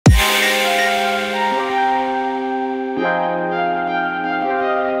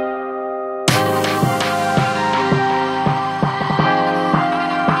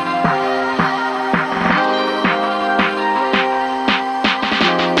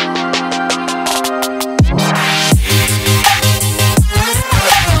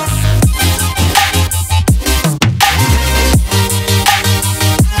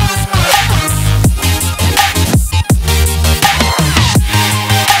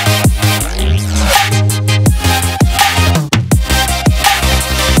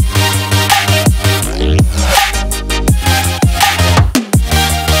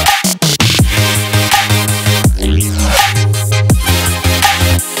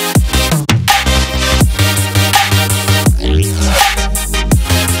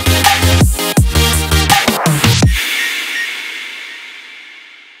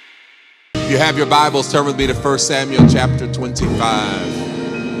If you have your Bibles, turn with me to 1 Samuel chapter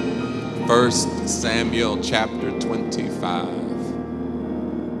 25. 1 Samuel chapter 25.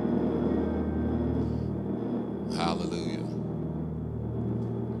 Hallelujah.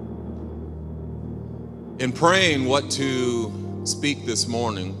 In praying what to speak this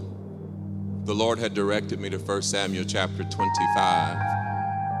morning, the Lord had directed me to 1 Samuel chapter 25.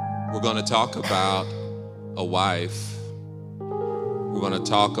 We're going to talk about a wife. We're going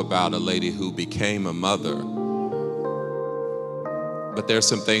to talk about a lady who became a mother. But there's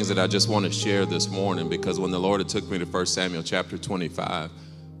some things that I just want to share this morning, because when the Lord had took me to 1 Samuel chapter 25,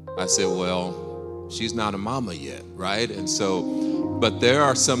 I said, well, she's not a mama yet, right? And so, but there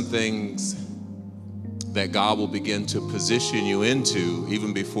are some things that God will begin to position you into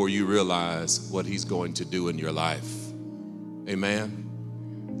even before you realize what he's going to do in your life. Amen.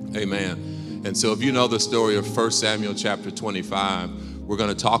 Amen. And so if you know the story of 1 Samuel chapter 25, we're going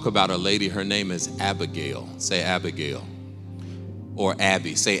to talk about a lady. Her name is Abigail. Say Abigail. Or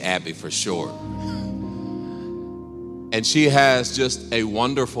Abby. Say Abby for short. And she has just a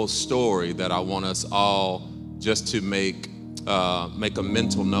wonderful story that I want us all just to make a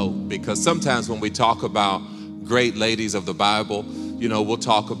mental note. Because sometimes when we talk about great ladies of the Bible, you know, we'll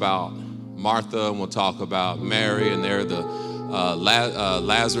talk about Martha and we'll talk about Mary, and they're the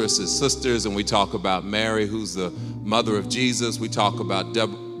Lazarus' sisters, and we talk about Mary, who's the mother of Jesus. We talk about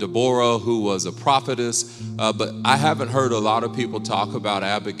Deborah, who was a prophetess, but I haven't heard a lot of people talk about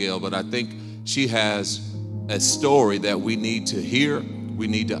Abigail, but I think she has a story that we need to hear, we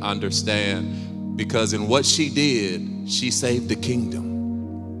need to understand, because in what she did, she saved the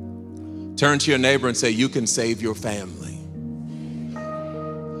kingdom. Turn to your neighbor and say, you can save your family.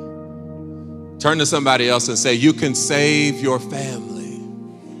 Turn to somebody else and say, you can save your family.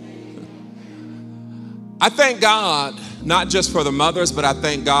 I thank God, not just for the mothers, but I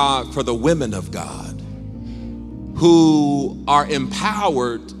thank God for the women of God who are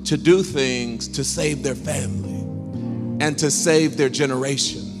empowered to do things to save their family and to save their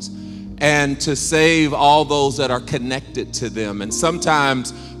generations and to save all those that are connected to them. And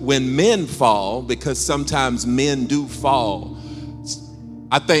sometimes when men fall, because sometimes men do fall,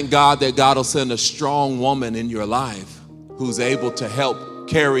 I thank God that God will send a strong woman in your life who's able to help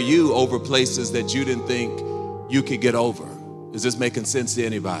carry you over places that you didn't think you could get over. Is this making sense to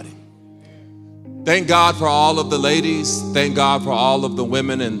anybody? Thank God for all of the ladies. Thank God for all of the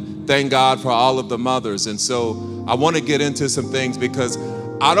women, and thank God for all of the mothers. And so I want to get into some things, because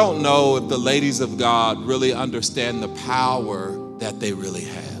I don't know if the ladies of God really understand the power that they really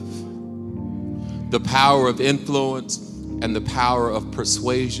have. The power of influence, and the power of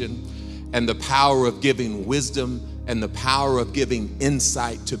persuasion, and the power of giving wisdom, and the power of giving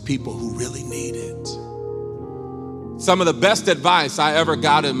insight to people who really need it. Some of the best advice I ever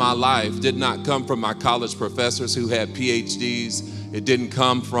got in my life did not come from my college professors who had PhDs. It didn't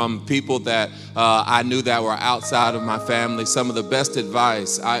come from people that I knew that were outside of my family. Some of the best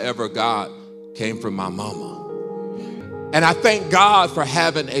advice I ever got came from my mama. And I thank God for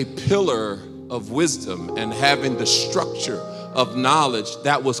having a pillar of wisdom and having the structure of knowledge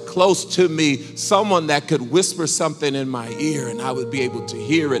that was close to me, someone that could whisper something in my ear and I would be able to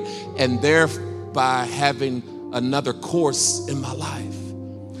hear it, and thereby having another course in my life.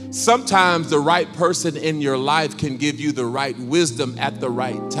 Sometimes the right person in your life can give you the right wisdom at the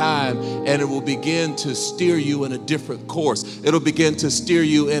right time, and it will begin to steer you in a different course. It'll begin to steer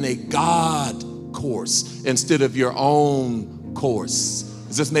you in a God course instead of your own course.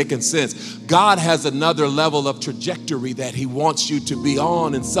 Is this making sense? God has another level of trajectory that he wants you to be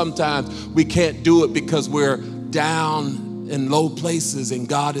on, and sometimes we can't do it because we're down in low places, and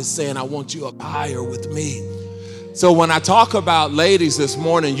God is saying, I want you up higher with me. So when I talk about ladies this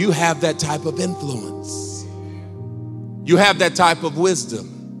morning, you have that type of influence. You have that type of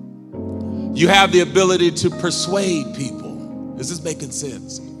wisdom. You have the ability to persuade people. Is this making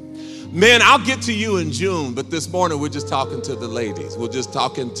sense? Men, I'll get to you in June, but this morning we're just talking to the ladies. We're just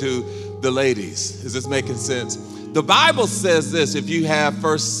talking to the ladies. Is this making sense? The Bible says this. If you have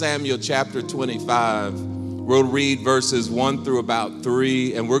 1 Samuel chapter 25, we'll read verses 1 through about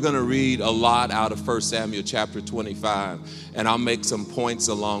 3, and we're going to read a lot out of 1 Samuel chapter 25, and I'll make some points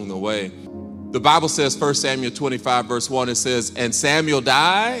along the way. The Bible says, 1 Samuel 25, verse 1, it says, "And Samuel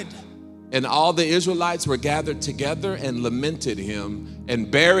died, and all the Israelites were gathered together and lamented him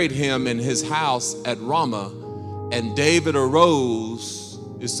and buried him in his house at Ramah. And David arose,"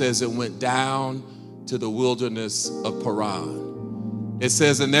 it says, "and went down to the wilderness of Paran." It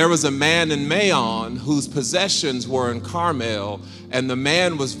says, "And there was a man in Maon whose possessions were in Carmel, and the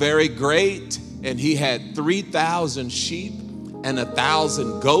man was very great, and he had 3,000 sheep and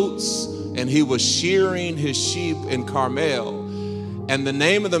 1,000 goats, and he was shearing his sheep in Carmel. And the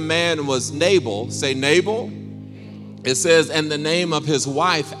name of the man was Nabal." Say Nabal. It says, "and the name of his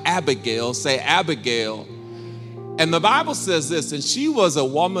wife Abigail." Say Abigail. And the Bible says this, "and she was a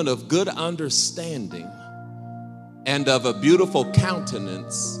woman of good understanding and of a beautiful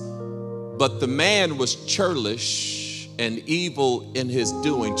countenance, but the man was churlish and evil in his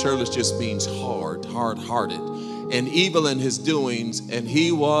doing." Churlish just means hard-hearted, and evil in his doings, and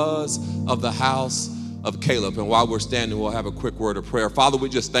he was of the house of Caleb. And while we're standing, we'll have a quick word of prayer. Father, we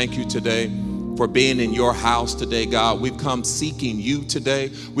just thank you today for being in your house today, God. We've come seeking you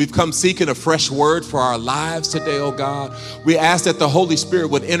today. We've come seeking a fresh word for our lives today, oh God. We ask that the Holy Spirit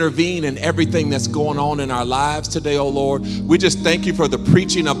would intervene in everything that's going on in our lives today, oh Lord. We just thank you for the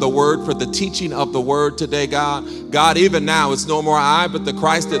preaching of the word, for the teaching of the word today, God. God, even now, it's no more I, but the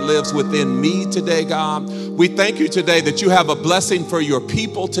Christ that lives within me today, God. We thank you today that you have a blessing for your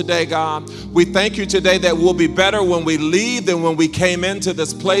people today, God. We thank you today that we'll be better when we leave than when we came into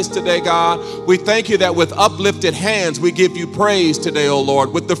this place today, God. We thank you that with uplifted hands, we give you praise today, oh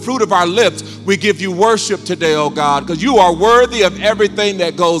Lord. With the fruit of our lips, we give you worship today, oh God, because you are worthy of everything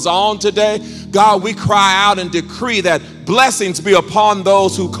that goes on today. God, we cry out and decree that blessings be upon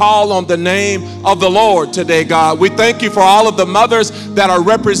those who call on the name of the Lord today, God. We thank you for all of the mothers that are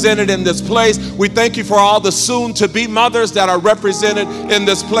represented in this place. We thank you for all the soon-to-be mothers that are represented in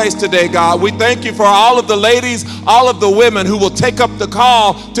this place today, God. We thank you for all of the ladies, all of the women who will take up the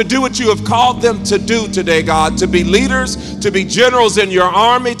call to do what you have called them to do today, God, to be leaders, to be generals in your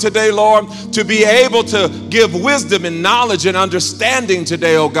army today, Lord, to be able to give wisdom and knowledge and understanding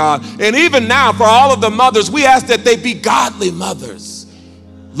today, oh God. And even now, for all of the mothers, we ask that they be godly mothers,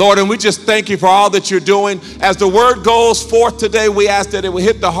 Lord, and we just thank you for all that you're doing. As the word goes forth today, we ask that it will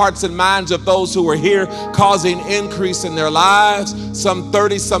hit the hearts and minds of those who are here, causing increase in their lives, some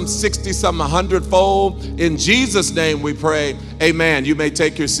 30, some 60, some 100-fold. In Jesus' name we pray, amen. You may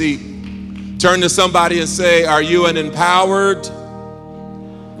take your seat. Turn to somebody and say, "Are you an empowered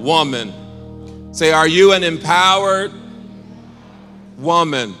woman?" Say, "Are you an empowered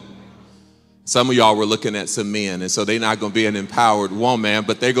woman?" Some of y'all were looking at some men, and so they're not going to be an empowered woman,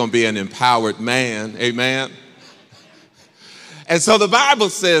 but they're going to be an empowered man. Amen. And so the Bible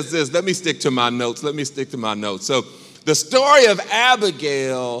says this. Let me stick to my notes. So the story of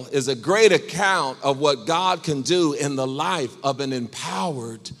Abigail is a great account of what God can do in the life of an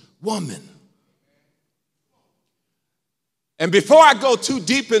empowered woman. And before I go too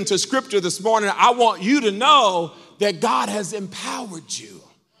deep into scripture this morning, I want you to know that God has empowered you.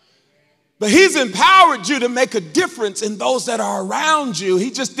 But he's empowered you to make a difference in those that are around you.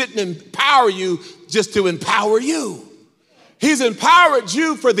 He just didn't empower you just to empower you. He's empowered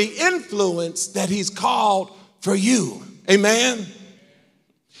you for the influence that he's called for you. Amen.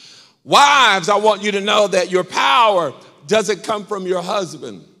 Wives, I want you to know that your power doesn't come from your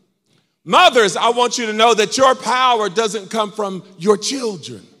husband. Mothers, I want you to know that your power doesn't come from your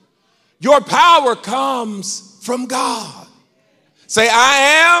children. Your power comes from God. Say, "I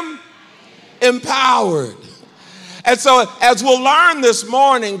am empowered." And so as we'll learn this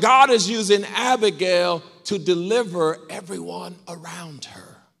morning, God is using Abigail to deliver everyone around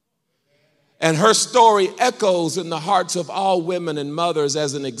her. And her story echoes in the hearts of all women and mothers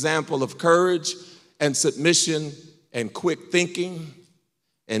as an example of courage and submission and quick thinking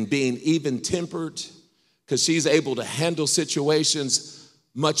and being even-tempered, because she's able to handle situations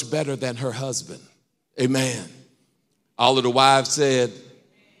much better than her husband. Amen. All of the wives said,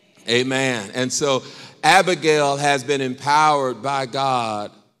 amen. And so Abigail has been empowered by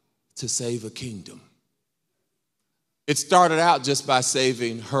God to save a kingdom. It started out just by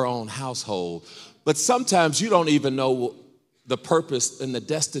saving her own household. But sometimes you don't even know the purpose and the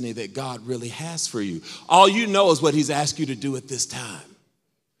destiny that God really has for you. All you know is what he's asked you to do at this time.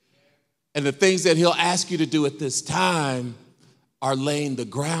 And the things that he'll ask you to do at this time are laying the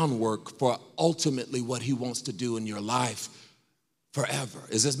groundwork for ultimately what he wants to do in your life forever.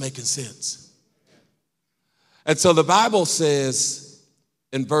 Is this making sense? And so the Bible says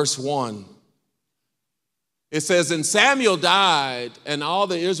in verse 1, it says, and Samuel died, and all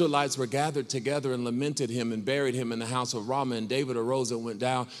the Israelites were gathered together and lamented him and buried him in the house of Ramah. And David arose and went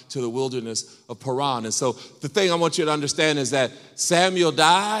down to the wilderness of Paran. And so the thing I want you to understand is that Samuel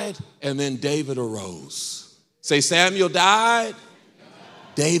died, and then David arose. Say, Samuel died,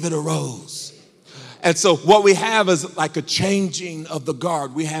 David arose. And so what we have is like a changing of the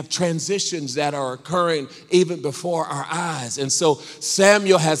guard. We have transitions that are occurring even before our eyes. And so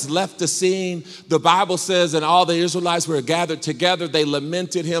Samuel has left the scene. The Bible says, and all the Israelites were gathered together. They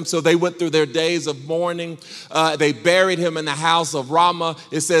lamented him. So they went through their days of mourning. They buried him in the house of Ramah.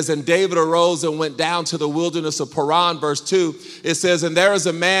 It says, and David arose and went down to the wilderness of Paran. Verse 2, it says, and there is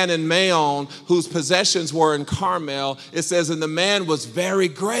a man in Maon whose possessions were in Carmel. It says, and the man was very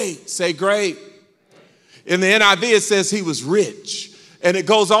great. Say great. In the NIV, it says he was rich. And it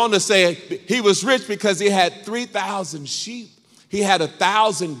goes on to say he was rich because he had 3,000 sheep. He had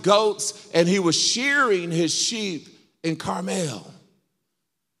 1,000 goats, and he was shearing his sheep in Carmel.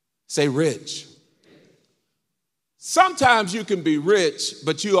 Say rich. Sometimes you can be rich,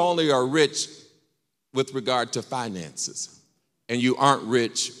 but you only are rich with regard to finances, and you aren't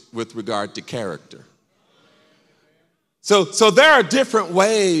rich with regard to character. So there are different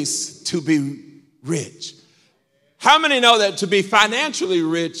ways to be rich. How many know that to be financially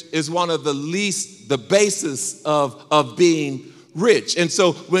rich is one of the basis of being rich? And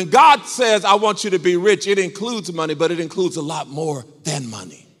so when God says, I want you to be rich, it includes money, but it includes a lot more than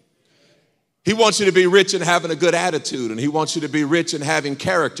money. He wants you to be rich in having a good attitude, and he wants you to be rich in having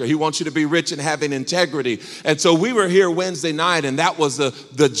character. He wants you to be rich in having integrity. And so we were here Wednesday night, and that was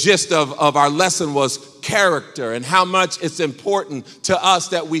the gist of our lesson was character and how much it's important to us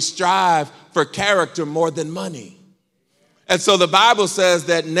that we strive for character more than money. And so the Bible says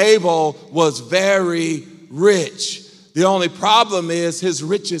that Nabal was very rich. The only problem is his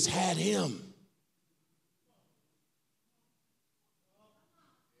riches had him.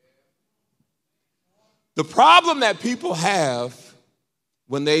 The problem that people have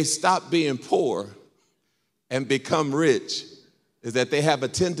when they stop being poor and become rich is that they have a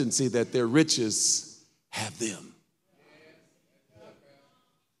tendency that their riches have them.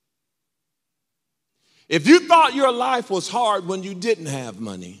 If you thought your life was hard when you didn't have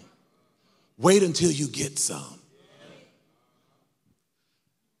money, wait until you get some.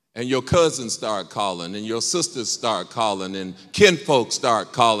 And your cousins start calling, and your sisters start calling, and kinfolk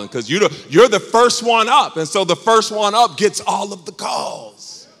start calling, because you're the first one up. And so the first one up gets all of the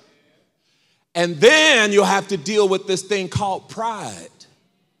calls. And then you'll have to deal with this thing called pride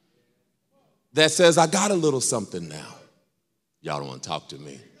that says, I got a little something now. Y'all don't want to talk to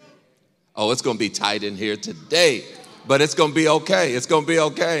me. Oh, it's going to be tight in here today, but it's going to be okay. It's going to be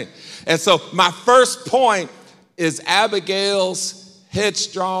okay. And so my first point is Abigail's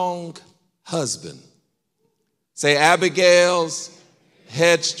headstrong husband. Say Abigail's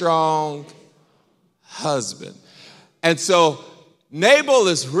headstrong husband. And so Nabal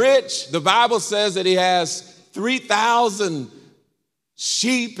is rich. The Bible says that he has 3,000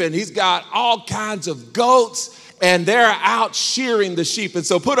 sheep, and he's got all kinds of goats, and they're out shearing the sheep. And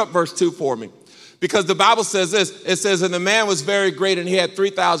so put up verse 2 for me. Because the Bible says this. It says, and the man was very great, and he had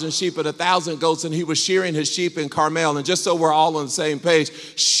 3,000 sheep and 1,000 goats, and he was shearing his sheep in Carmel. And just so we're all on the same page,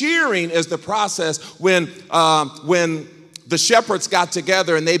 shearing is the process when the shepherds got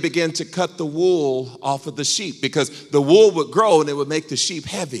together and they began to cut the wool off of the sheep, because the wool would grow and it would make the sheep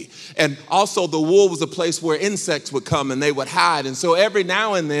heavy. And also the wool was a place where insects would come and they would hide. And so every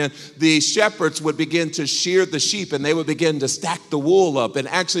now and then the shepherds would begin to shear the sheep, and they would begin to stack the wool up. And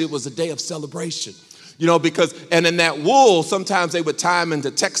actually it was a day of celebration. And in that wool, sometimes they would tie them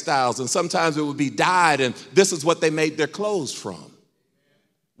into textiles, and sometimes it would be dyed, and this is what they made their clothes from.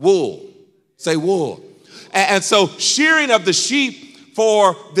 Wool. Say wool. And so shearing of the sheep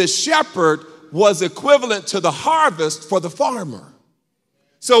for the shepherd was equivalent to the harvest for the farmer.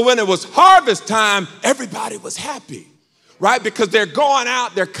 So when it was harvest time, everybody was happy, right? Because they're going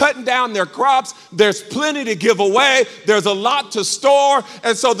out, they're cutting down their crops. There's plenty to give away. There's a lot to store.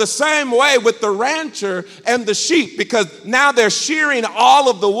 And so the same way with the rancher and the sheep, because now they're shearing all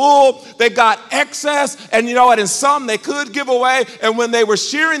of the wool. They got excess. And you know what? In some they could give away. And when they were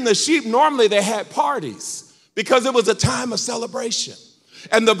shearing the sheep, normally they had parties because it was a time of celebration.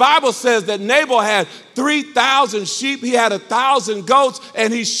 And the Bible says that Nabal had 3,000 sheep. He had 1,000 goats,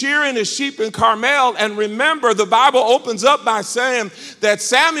 and he's shearing his sheep in Carmel. And remember, the Bible opens up by saying that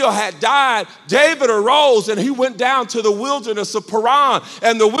Samuel had died. David arose, and he went down to the wilderness of Paran.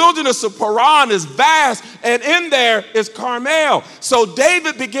 And the wilderness of Paran is vast, and in there is Carmel. So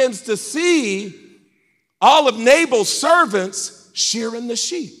David begins to see all of Nabal's servants shearing the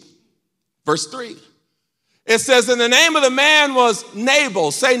sheep. Verse 3. It says, and the name of the man was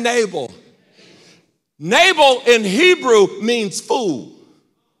Nabal. Say Nabal. Nabal in Hebrew means fool.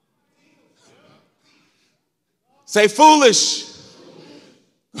 Say foolish.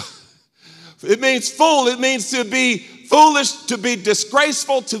 It means fool. It means to be foolish, to be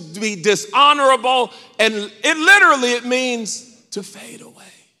disgraceful, to be dishonorable. And it means to fade away.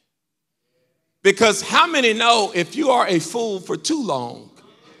 Because how many know if you are a fool for too long,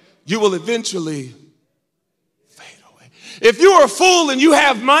 you will eventually fade away. If you are a fool and you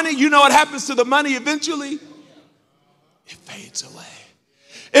have money, you know what happens to the money eventually? It fades away.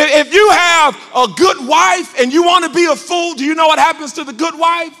 If you have a good wife and you want to be a fool, do you know what happens to the good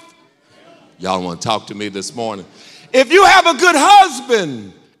wife? Y'all don't want to talk to me this morning. If you have a good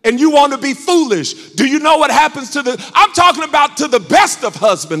husband and you want to be foolish, do you know what happens to I'm talking about to the best of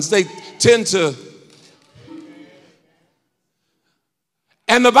husbands. They tend to.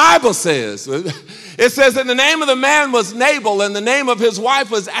 And the Bible says, it says that the name of the man was Nabal and the name of his wife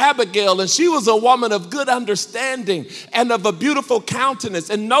was Abigail, and she was a woman of good understanding and of a beautiful countenance.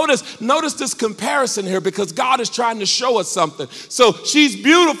 And notice this comparison here, because God is trying to show us something. So she's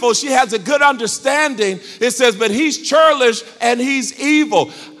beautiful. She has a good understanding. It says, but he's churlish and he's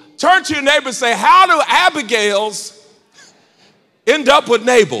evil. Turn to your neighbor and say, how do Abigails end up with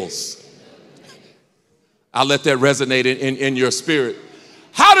Nabals? I'll let that resonate in your spirit.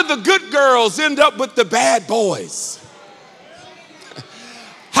 How did the good girls end up with the bad boys?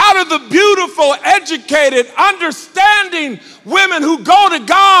 How did the beautiful, educated, understanding women who go to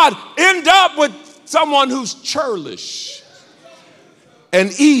God end up with someone who's churlish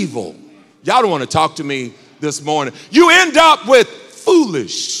and evil? Y'all don't want to talk to me this morning. You end up with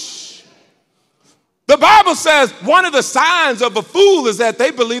foolish. The Bible says one of the signs of a fool is that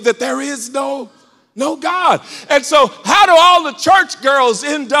they believe that there is no God. And so how do all the church girls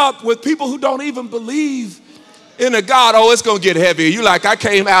end up with people who don't even believe in a God? Oh, it's going to get heavier. You like, I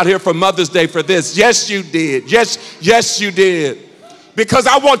came out here for Mother's Day for this. Yes, you did. Yes, you did. Because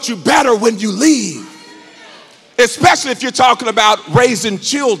I want you better when you leave. Especially if you're talking about raising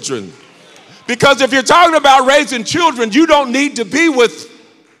children. Because if you're talking about raising children, you don't need to be with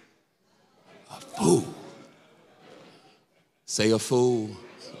a fool. Say a fool.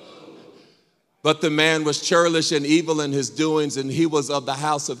 But the man was churlish and evil in his doings, and he was of the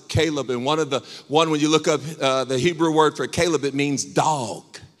house of Caleb. And when you look up the Hebrew word for Caleb, it means dog.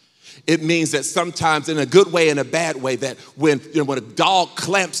 It means that sometimes in a good way and a bad way, that when a dog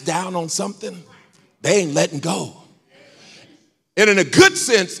clamps down on something, they ain't letting go. And in a good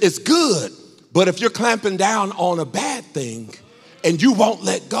sense, it's good. But if you're clamping down on a bad thing and you won't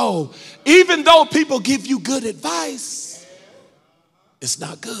let go, even though people give you good advice, it's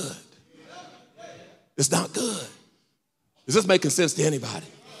not good. It's not good. Is this making sense to anybody?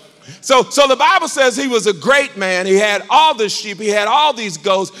 So the Bible says he was a great man. He had all the sheep. He had all these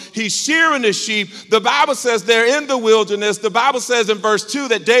goats. He's shearing the sheep. The Bible says they're in the wilderness. The Bible says in verse 2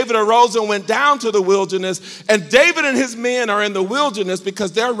 that David arose and went down to the wilderness. And David and his men are in the wilderness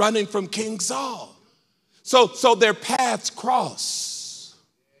because they're running from King Saul. So their paths cross.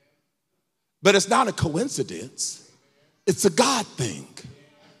 But it's not a coincidence. It's a God thing.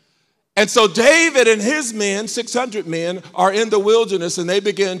 And so David and his men, 600 men, are in the wilderness, and they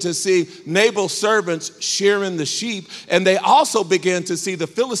begin to see Nabal's servants shearing the sheep. And they also begin to see the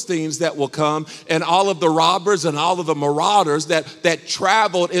Philistines that will come, and all of the robbers and all of the marauders that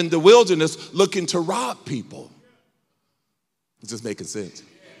traveled in the wilderness looking to rob people. It's just making sense.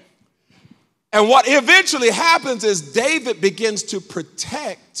 And what eventually happens is David begins to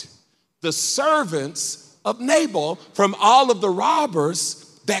protect the servants of Nabal from all of the robbers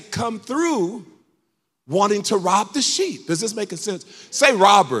that come through wanting to rob the sheep. Does this make sense? Say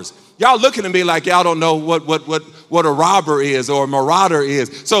robbers. Y'all looking at me like y'all don't know what a robber is or a marauder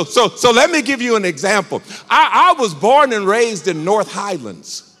is. So let me give you an example. I was born and raised in North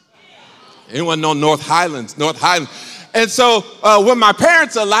Highlands. Anyone know North Highlands? North Highlands. And so when my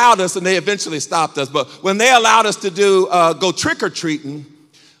parents allowed us, and they eventually stopped us, but when they allowed us to go trick-or-treating,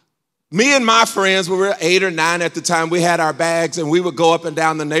 me and my friends, we were 8 or 9 at the time, we had our bags and we would go up and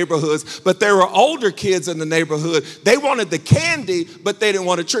down the neighborhoods. But there were older kids in the neighborhood. They wanted the candy, but they didn't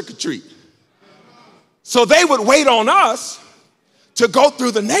want to trick or treat. So they would wait on us to go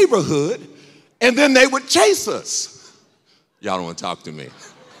through the neighborhood, and then they would chase us. Y'all don't want to talk to me.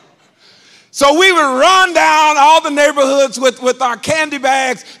 So we would run down all the neighborhoods with our candy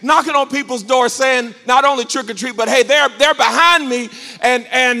bags, knocking on people's doors saying not only trick or treat, but hey, they're behind me.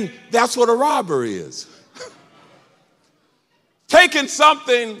 And that's what a robber is. Taking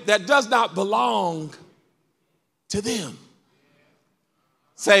something that does not belong to them.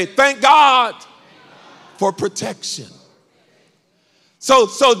 Say, thank God for protection. So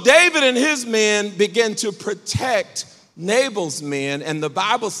David and his men began to protect Nabal's men, and the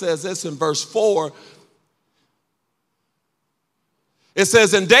Bible says this in verse 4. It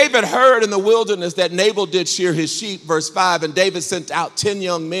says, and David heard in the wilderness that Nabal did shear his sheep, verse 5, and David sent out 10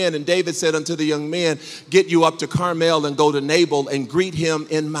 young men, and David said unto the young men, get you up to Carmel and go to Nabal and greet him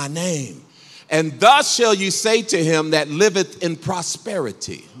in my name. And thus shall you say to him that liveth in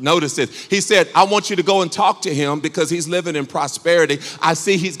prosperity. Notice it. He said, I want you to go and talk to him because he's living in prosperity. I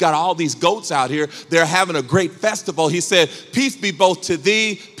see he's got all these goats out here. They're having a great festival. He said, peace be both to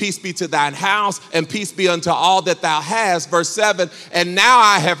thee, peace be to thine house, and peace be unto all that thou hast. Verse 7, and now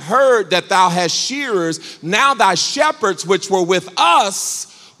I have heard that thou hast shearers. Now thy shepherds which were with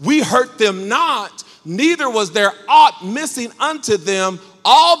us, we hurt them not, neither was there aught missing unto them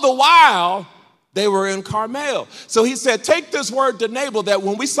all the while they were in Carmel. So he said, take this word to Nabal that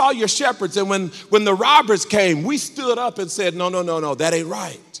when we saw your shepherds and when the robbers came, we stood up and said, no, that ain't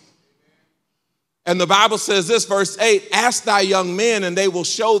right. And the Bible says this, verse 8, ask thy young men and they will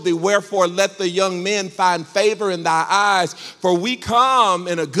show thee, wherefore let the young men find favor in thy eyes, for we come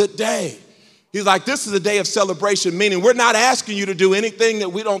in a good day. He's like, this is a day of celebration, meaning we're not asking you to do anything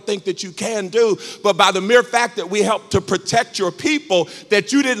that we don't think that you can do, but by the mere fact that we help to protect your people,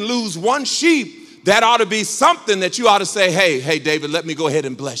 that you didn't lose one sheep, that ought to be something that you ought to say, hey, David, let me go ahead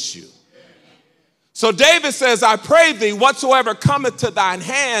and bless you. So David says, I pray thee, whatsoever cometh to thine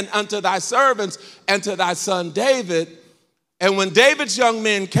hand unto thy servants and to thy son David. And when David's young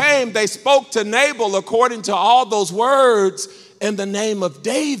men came, they spoke to Nabal according to all those words in the name of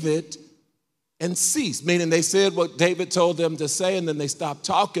David and ceased. Meaning they said what David told them to say and then they stopped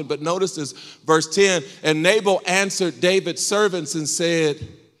talking. But notice this, verse 10, and Nabal answered David's servants and said,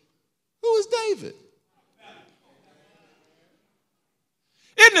 who is David?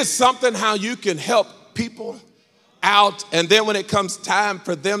 Isn't it something how you can help people out, and then when it comes time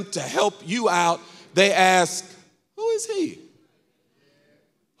for them to help you out, they ask, who is he?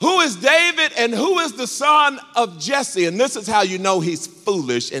 Who is David and who is the son of Jesse? And this is how you know he's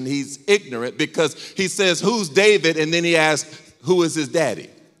foolish and he's ignorant, because he says, who's David? And then he asks, who is his daddy?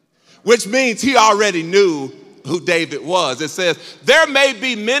 Which means he already knew who David was. It says, there may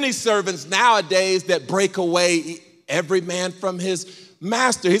be many servants nowadays that break away every man from his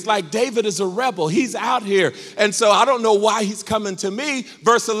master. He's like, David is a rebel. He's out here. And so I don't know why he's coming to me.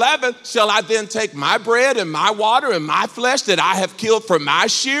 Verse 11, shall I then take my bread and my water and my flesh that I have killed for my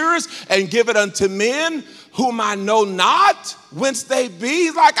shearers and give it unto men whom I know not whence they be?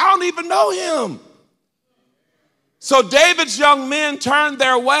 He's like, I don't even know him. So David's young men turned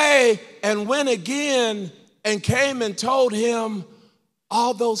their way and went again and came and told him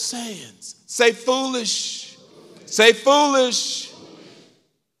all those sayings. Say foolish. Say foolish.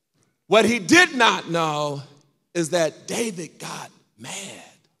 What he did not know is that David got mad.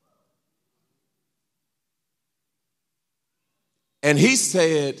 And he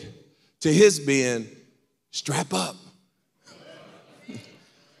said to his men, strap up.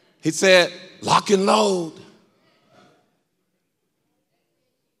 He said, lock and load.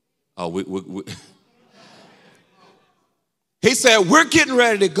 Oh, He said, we're getting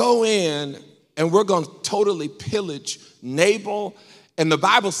ready to go in and we're going to totally pillage Nabal. And the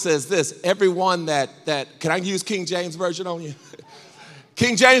Bible says this, everyone that can I use King James Version on you?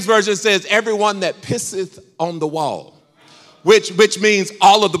 King James Version says, everyone that pisseth on the wall, which means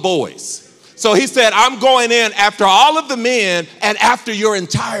all of the boys. So he said, I'm going in after all of the men and after your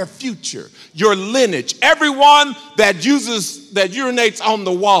entire future, your lineage, everyone that urinates on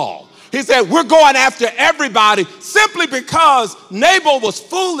the wall. He said, we're going after everybody simply because Nabal was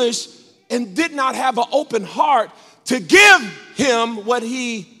foolish and did not have an open heart to give him what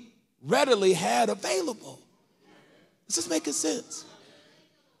he readily had available. Is this making sense?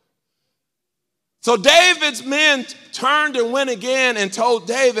 So David's men turned and went again and told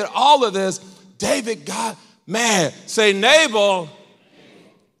David all of this. David got mad. Say, Nabal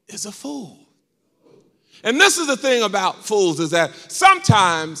is a fool. And this is the thing about fools, is that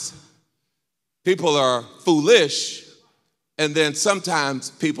sometimes people are foolish, and then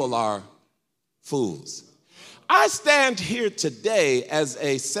sometimes people are fools. I stand here today as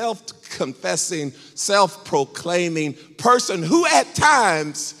a self-confessing, self-proclaiming person who at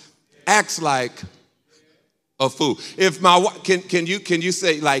times acts like a fool. If my can you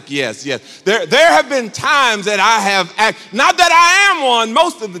say like yes. There have been times that I have not that I am one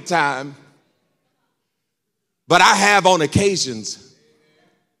most of the time, but I have on occasions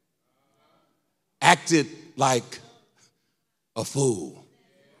acted like a fool.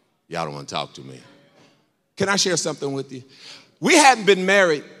 Y'all don't want to talk to me. Can I share something with you? We hadn't been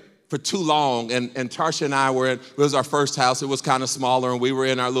married for too long, and Tarsha and I it was our first house. It was kind of smaller, and we were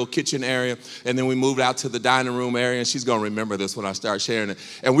in our little kitchen area, and then we moved out to the dining room area, and she's going to remember this when I start sharing it.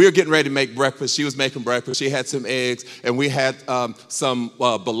 And we were getting ready to make breakfast. She was making breakfast. She had some eggs, and we had some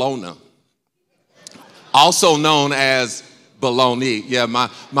bologna, also known as bologna. Yeah, my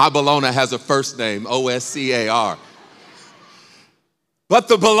bologna has a first name, Oscar. But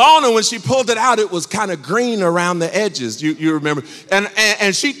the bologna, when she pulled it out, it was kind of green around the edges. You remember?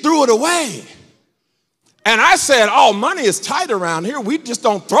 And she threw it away. And I said, oh, money is tight around here. We just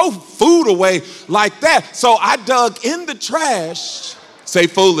don't throw food away like that. So I dug in the trash, say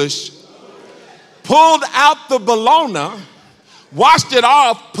foolish, pulled out the bologna, washed it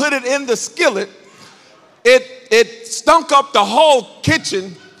off, put it in the skillet. It stunk up the whole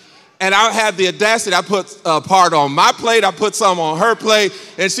kitchen. And I had the audacity, I put a part on my plate, I put some on her plate,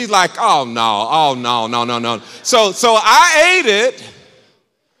 and she's like, oh no. So I ate it,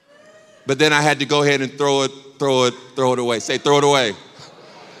 but then I had to go ahead and throw it away. Say, throw it away.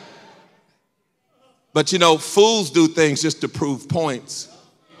 But you know, fools do things just to prove points,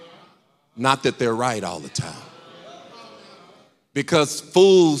 not that they're right all the time. Because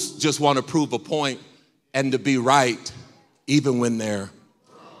fools just want to prove a point and to be right even when they're.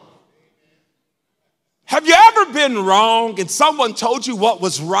 Have you ever been wrong and someone told you what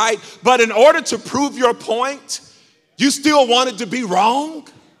was right, but in order to prove your point, you still wanted to be wrong?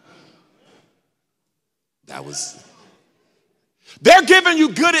 They're giving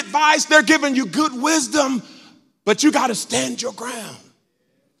you good advice, they're giving you good wisdom, but you got to stand your ground.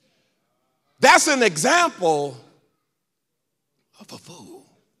 That's an example of a fool.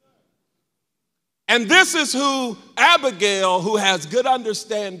 And this is who Abigail, who has good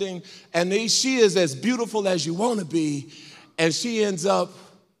understanding, and she is as beautiful as you want to be, and she ends up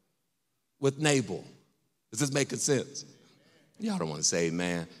with Nabal. Is this making sense? Y'all don't want to say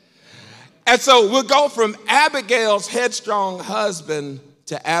amen. And so we'll go from Abigail's headstrong husband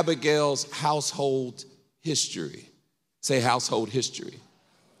to Abigail's household history. Say household history.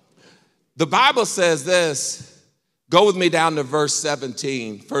 The Bible says this. Go with me down to verse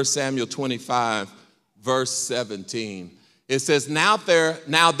 17, 1 Samuel 25. Verse 17, it says, now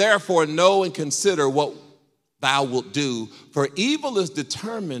therefore know and consider what thou wilt do, for evil is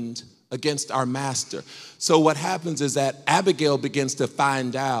determined against our master. So what happens is that Abigail begins to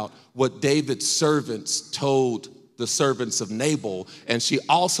find out what David's servants told the servants of Nabal, and she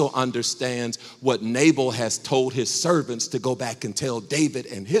also understands what Nabal has told his servants to go back and tell David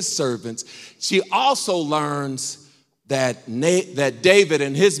and his servants. She also learns that David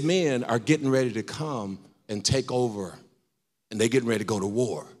and his men are getting ready to come and take over, and they're getting ready to go to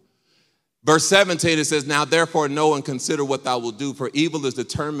war. Verse 17, it says, now therefore know and consider what thou wilt do, for evil is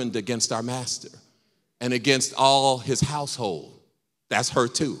determined against our master and against all his household. That's her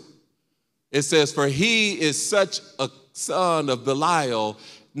too. It says, for he is such a son of Belial,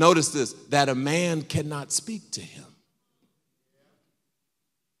 notice this, that a man cannot speak to him.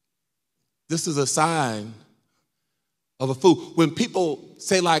 This is a sign of a fool. When people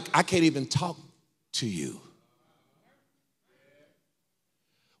say like, I can't even talk to you.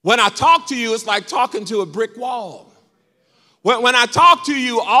 When I talk to you, it's like talking to a brick wall. When I talk to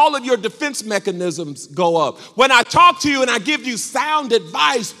you, all of your defense mechanisms go up. When I talk to you and I give you sound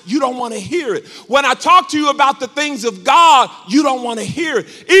advice, you don't want to hear it. When I talk to you about the things of God, you don't want to hear it.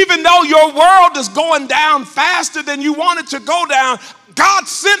 Even though your world is going down faster than you want it to go down, God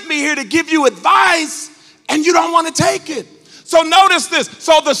sent me here to give you advice, and you don't want to take it. So notice this.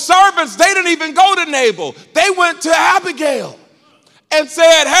 So the servants, they didn't even go to Nabal. They went to Abigail and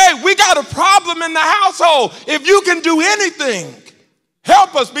said, hey, we got a problem in the household. If you can do anything,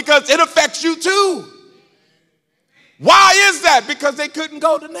 help us, because it affects you too. Why is that? Because they couldn't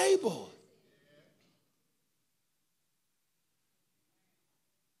go to Nabal.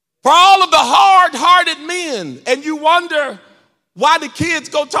 For all of the hard-hearted men, and you wonder why the kids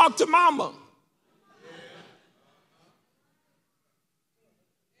go talk to mama.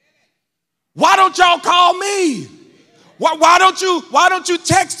 Why don't y'all call me? Why don't you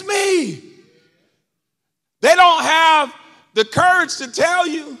text me? They don't have the courage to tell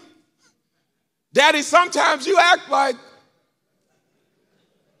you, Daddy, sometimes you act like.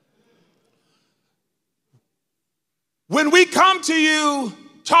 When we come to you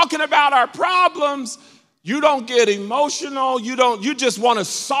talking about our problems, you don't get emotional. You just want to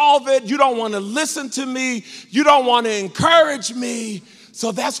solve it. You don't want to listen to me. You don't want to encourage me.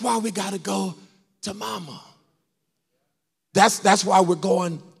 So that's why we got to go to Mama. That's why we're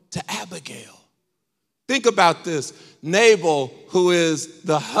going to Abigail. Think about this. Nabal, who is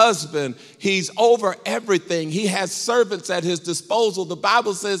the husband, he's over everything. He has servants at his disposal. The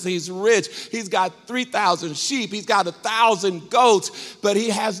Bible says he's rich. He's got 3,000 sheep. He's got 1,000 goats, but he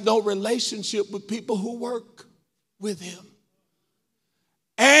has no relationship with people who work with him.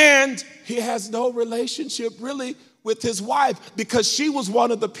 And he has no relationship really with his wife because she was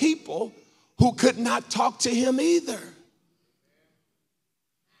one of the people who could not talk to him either.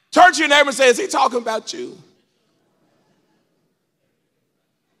 Turn to your neighbor and say, is he talking about you?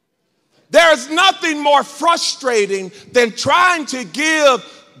 There's nothing more frustrating than trying to give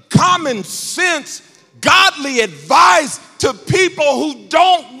common sense, godly advice to people who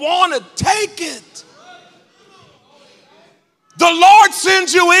don't want to take it. The Lord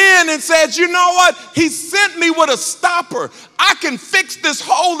sends you in and says, you know what? He sent me with a stopper. I can fix this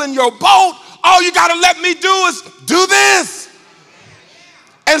hole in your boat. All you got to let me do is do this.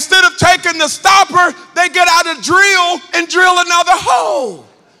 Instead of taking the stopper, they get out a drill and drill another hole.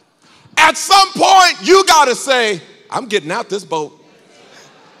 At some point, you got to say, I'm getting out this boat.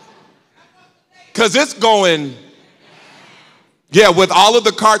 Because it's going, with all of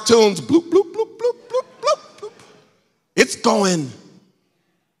the cartoons, bloop, bloop, bloop, bloop, bloop, bloop, bloop. It's going.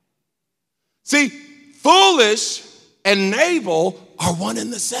 See, foolish and Nabal are one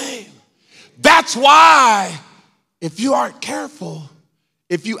and the same. That's why, if you aren't careful,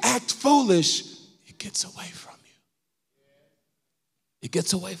 if you act foolish, it gets away from you. It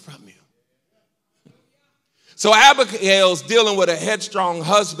gets away from you. So Abigail's dealing with a headstrong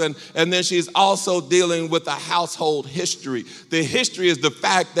husband, and then she's also dealing with a household history. The history is the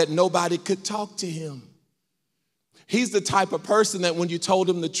fact that nobody could talk to him. He's the type of person that when you told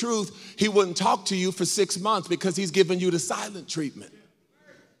him the truth, he wouldn't talk to you for 6 months because he's giving you the silent treatment.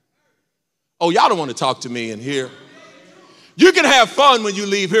 Oh, y'all don't want to talk to me in here. You can have fun when you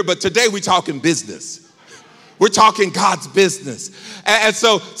leave here, but today we're talking business. We're talking God's business. And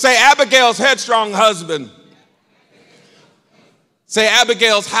so say Abigail's headstrong husband. Say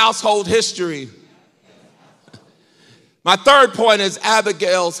Abigail's household history. My third point is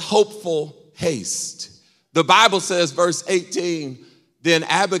Abigail's hopeful haste. The Bible says, verse 18, then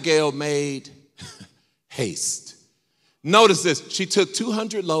Abigail made haste. Notice this. She took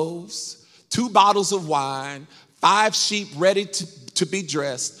 200 loaves, 2 bottles of wine, 5 sheep ready to be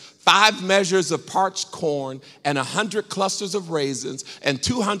dressed, 5 measures of parched corn, and 100 clusters of raisins, and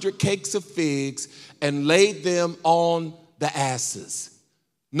 200 cakes of figs, and laid them on the asses.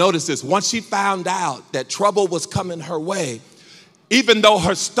 Notice this. Once she found out that trouble was coming her way, even though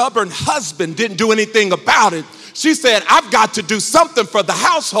her stubborn husband didn't do anything about it, she said, I've got to do something for the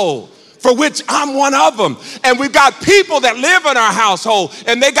household, for which I'm one of them. And we've got people that live in our household,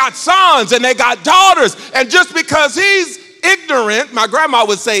 and they got sons and they got daughters. And just because he's ignorant, my grandma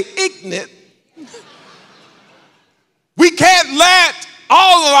would say ignorant, we can't let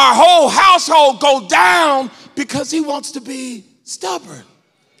all of our whole household go down because he wants to be stubborn.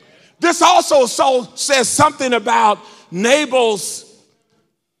 This also says something about Nabal's,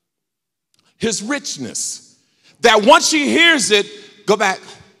 his richness. That once she hears it, go back.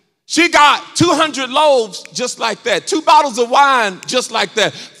 She got 200 loaves just like that. 2 bottles of wine just like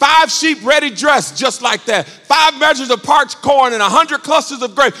that. 5 sheep ready dressed just like that. 5 measures of parched corn and 100 clusters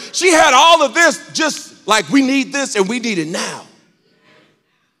of grapes. She had all of this just like we need this and we need it now.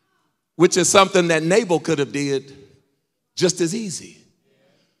 Which is something that Nabal could have did just as easy.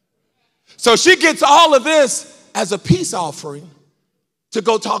 So she gets all of this as a peace offering to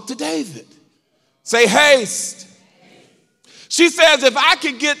go talk to David. Say haste. She says, if I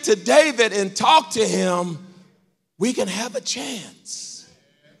can get to David and talk to him, we can have a chance.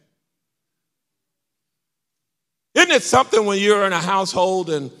 Isn't it something when you're in a household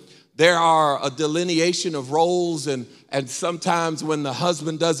and there are a delineation of roles and sometimes when the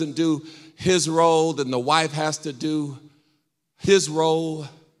husband doesn't do his role, then the wife has to do his role.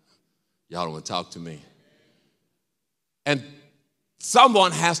 Y'all don't want to talk to me. And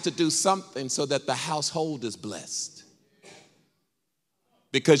someone has to do something so that the household is blessed.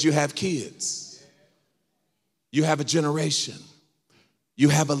 Because you have kids. You have a generation. You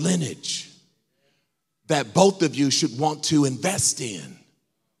have a lineage that both of you should want to invest in.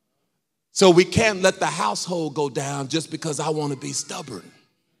 So we can't let the household go down just because I want to be stubborn.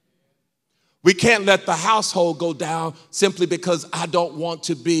 We can't let the household go down simply because I don't want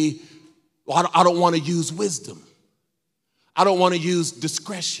to use wisdom. I don't want to use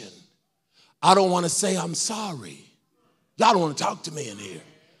discretion. I don't want to say I'm sorry. Y'all don't want to talk to me in here.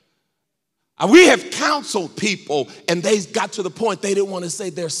 We have counseled people and they got to the point they didn't want to say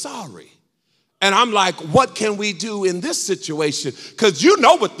they're sorry. And I'm like, what can we do in this situation? Because you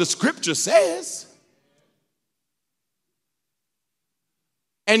know what the scripture says.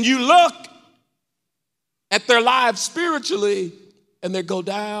 And you look at their lives spiritually and they go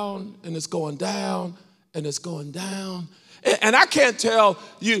down and it's going down and it's going down. And I can't tell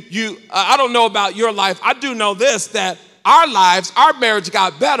you, I don't know about your life. I do know this, that our lives, our marriage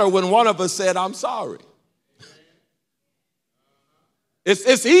got better when one of us said, I'm sorry.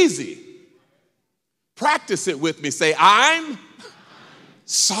 It's easy. Practice it with me. Say, I'm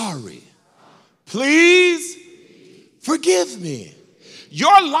sorry. Please forgive me.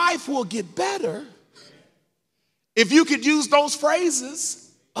 Your life will get better if you could use those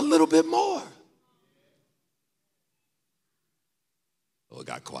phrases a little bit more. Oh, it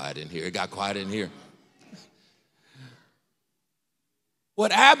got quiet in here. It got quiet in here.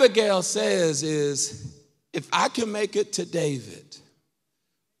 What Abigail says is, if I can make it to David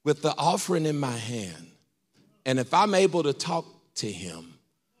with the offering in my hand, and if I'm able to talk to him,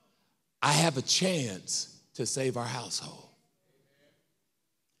 I have a chance to save our household.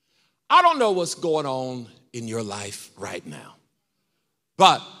 I don't know what's going on in your life right now,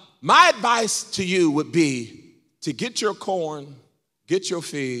 but my advice to you would be to get your corn, get your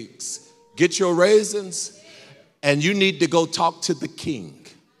figs, get your raisins, and you need to go talk to the king.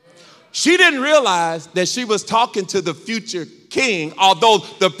 She didn't realize that she was talking to the future king, although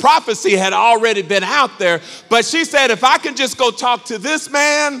the prophecy had already been out there. But she said, if I can just go talk to this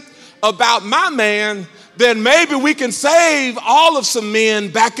man about my man, then maybe we can save all of some men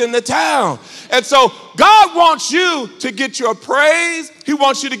back in the town. And so God wants you to get your praise. He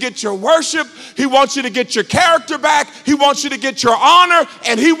wants you to get your worship. He wants you to get your character back. He wants you to get your honor.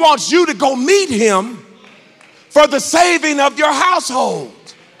 And he wants you to go meet him for the saving of your household.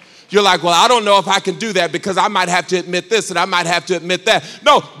 You're like, well, I don't know if I can do that because I might have to admit this and I might have to admit that.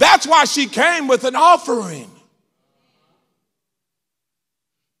 No, that's why she came with an offering.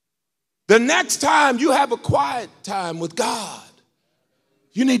 The next time you have a quiet time with God,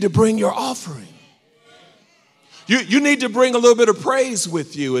 you need to bring your offering. You need to bring a little bit of praise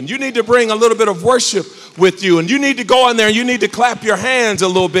with you, and you need to bring a little bit of worship with you, and you need to go in there and you need to clap your hands a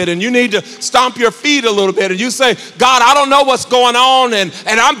little bit, and you need to stomp your feet a little bit, and you say, God, I don't know what's going on, and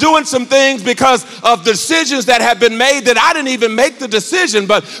I'm doing some things because of decisions that have been made that I didn't even make the decision,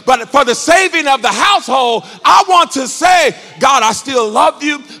 but for the saving of the household, I want to say, God, I still love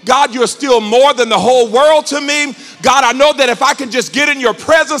you. God, you're still more than the whole world to me. God, I know that if I can just get in your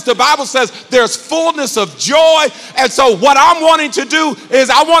presence, the Bible says there's fullness of joy. And so what I'm wanting to do is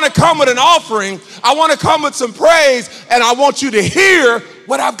I want to come with an offering. I want to come with some praise, and I want you to hear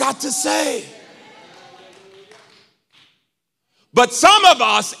what I've got to say. But some of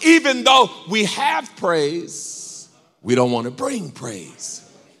us, even though we have praise, we don't want to bring praise.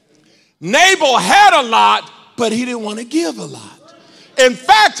 Nabal had a lot, but he didn't want to give a lot. In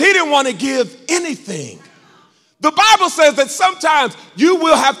fact, he didn't want to give anything. The Bible says that sometimes you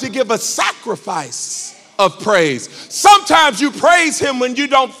will have to give a sacrifice of praise. Sometimes you praise him when you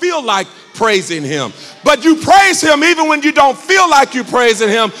don't feel like praising him. But you praise him even when you don't feel like you're praising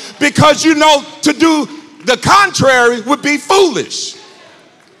him, because you know to do the contrary would be foolish.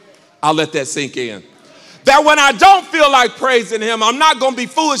 I'll let that sink in. That when I don't feel like praising him, I'm not going to be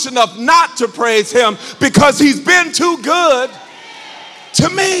foolish enough not to praise him because he's been too good to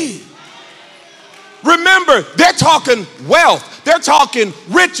me. Remember, they're talking wealth. They're talking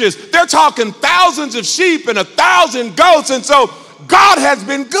riches. They're talking thousands of sheep and 1,000 goats. And so God has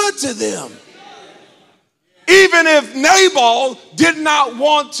been good to them. Even if Nabal did not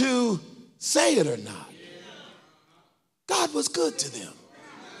want to say it or not, God was good to them.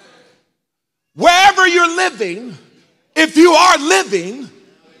 Wherever you're living, if you are living,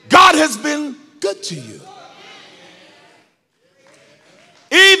 God has been good to you.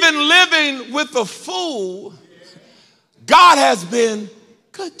 Even living with a fool, God has been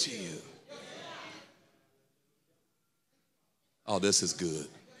good to you. Oh, this is good.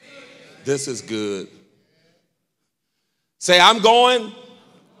 This is good. Say, I'm going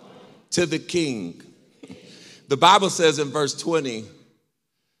to the king. The Bible says in verse 20,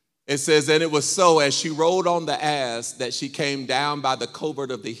 it says, and it was so as she rode on the ass that she came down by the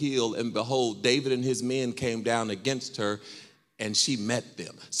covert of the hill, and behold, David and his men came down against her, and she met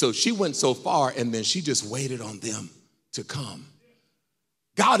them. So she went so far, and then she just waited on them to come.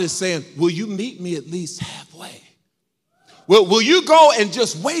 God is saying, will you meet me at least halfway? Will you go and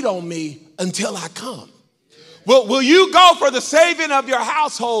just wait on me until I come? Will you go for the saving of your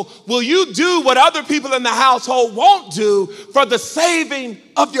household? Will you do what other people in the household won't do for the saving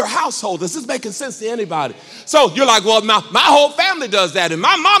of your household? Is this making sense to anybody? So you're like, well, my whole family does that, and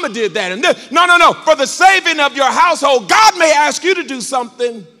my mama did that. And no. For the saving of your household, God may ask you to do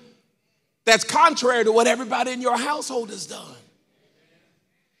something that's contrary to what everybody in your household has done.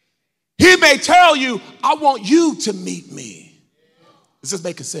 He may tell you, I want you to meet me. Is this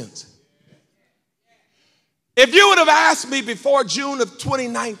making sense? If you would have asked me before June of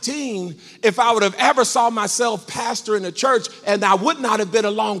 2019 if I would have ever saw myself pastor in a church and I would not have been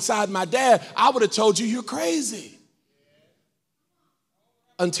alongside my dad, I would have told you you're crazy.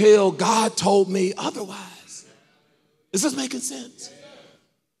 Until God told me otherwise. Is this making sense?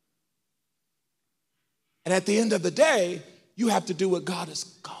 And at the end of the day, you have to do what God is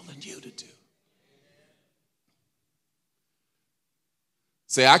calling you to do.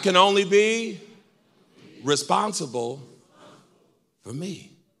 Say, I can only be responsible for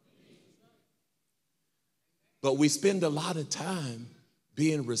me. But we spend a lot of time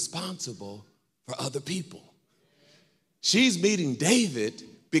being responsible for other people. She's meeting David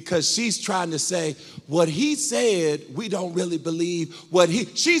because she's trying to say what he said, we don't really believe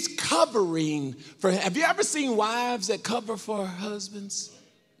she's covering for him. Have you ever seen wives that cover for husbands?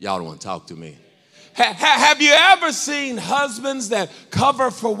 Y'all don't want to talk to me. Have you ever seen husbands that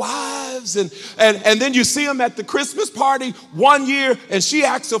cover for wives and then you see them at the Christmas party one year and she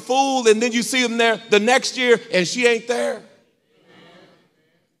acts a fool, and then you see them there the next year and she ain't there?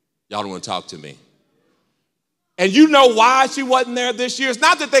 Y'all don't want to talk to me. And you know why she wasn't there this year? It's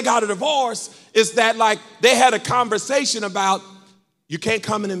not that they got a divorce. It's that like they had a conversation about, you can't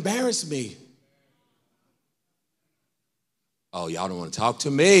come and embarrass me. Oh, y'all don't want to talk to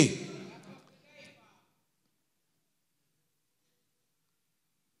me.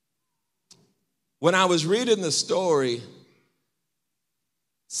 When I was reading the story,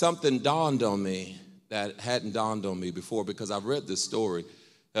 something dawned on me that hadn't dawned on me before, because I've read this story.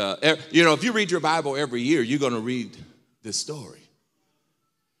 If you read your Bible every year, you're going to read this story.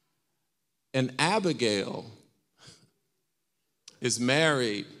 And Abigail is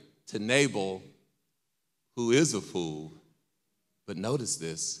married to Nabal, who is a fool. But notice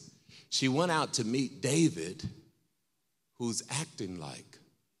this. She went out to meet David, who's acting like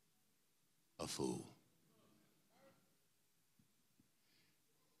a fool.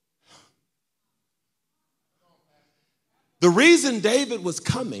 The reason David was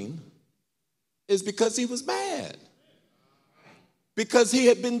coming is because he was mad. Because he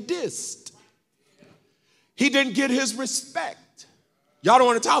had been dissed. He didn't get his respect. Y'all don't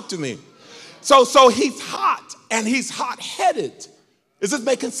want to talk to me. So he's hot and he's hot-headed. Is this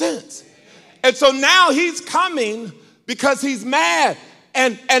making sense? And so now he's coming because he's mad.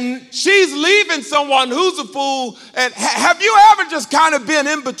 And she's leaving someone who's a fool. And have you ever just kind of been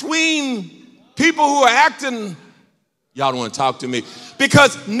in between people who are acting? Y'all don't want to talk to me.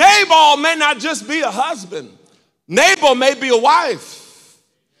 Because Nabal may not just be a husband. Nabal may be a wife.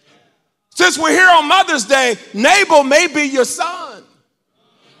 Since we're here on Mother's Day, Nabal may be your son.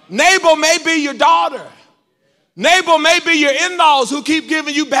 Nabal may be your daughter. Nabal may be your in-laws who keep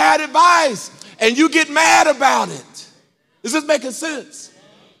giving you bad advice and you get mad about it. Is this making sense?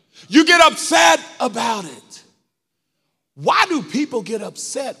 You get upset about it. Why do people get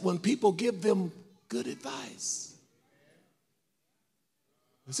upset when people give them good advice?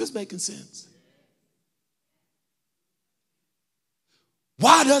 Is this making sense?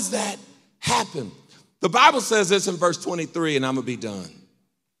 Why does that happen? The Bible says this in verse 23, and I'm going to be done.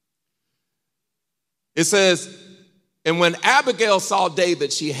 It says, and when Abigail saw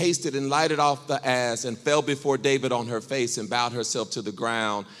David, she hasted and lighted off the ass and fell before David on her face and bowed herself to the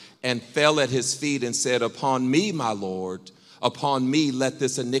ground and fell at his feet and said, upon me, my Lord, upon me let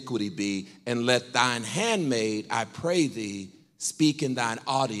this iniquity be, and let thine handmaid, I pray thee, speak in thine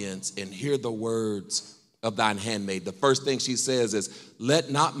audience and hear the words of thine handmaid. The first thing she says is, let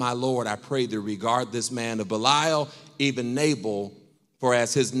not my Lord, I pray thee, regard this man of Belial, even Nabal, for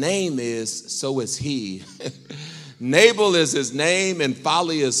as his name is, so is he. Nabal is his name, and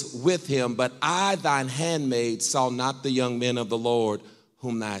folly is with him. But I, thine handmaid, saw not the young men of the Lord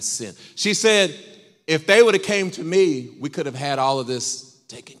whom thou hast sent. She said, if they would have came to me, we could have had all of this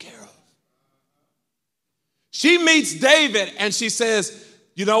taken care of. She meets David, and she says,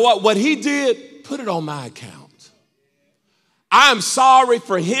 you know what he did, put it on my account. I'm sorry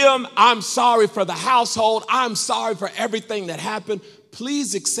for him. I'm sorry for the household. I'm sorry for everything that happened.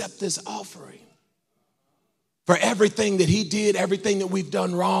 Please accept this offering. for everything that he did, everything that we've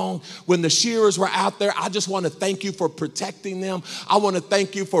done wrong. When the shearers were out there, I just want to thank you for protecting them. I want to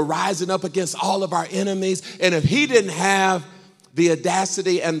thank you for rising up against all of our enemies. And if he didn't have the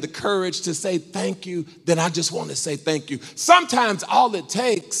audacity and the courage to say thank you, then I just want to say thank you. Sometimes all it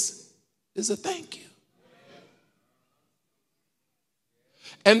takes is a thank you.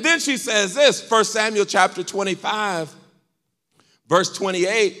 And then she says this, 1 Samuel chapter 25, verse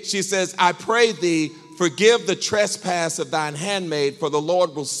 28, she says, I pray thee, forgive the trespass of thine handmaid, for the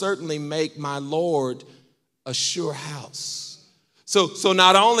Lord will certainly make my Lord a sure house. So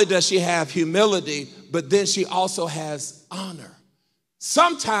not only does she have humility, but then she also has honor.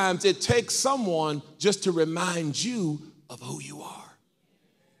 Sometimes it takes someone just to remind you of who you are.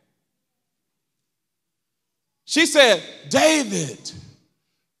 She said, David,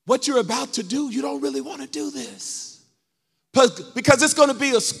 what you're about to do, you don't really want to do this. Because it's going to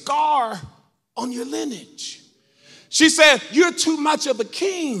be a scar on your lineage. She said, you're too much of a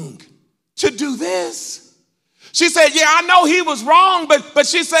king to do this. She said, yeah, I know he was wrong, but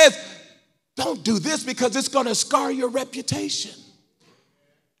she says, don't do this because it's going to scar your reputation.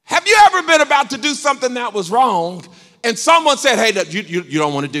 Have you ever been about to do something that was wrong and someone said, hey, you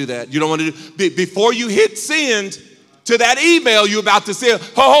don't want to do that. You don't want to do, before you hit send to that email you're about to send,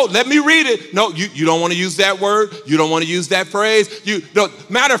 let me read it. No, you don't want to use that word. You don't want to use that phrase.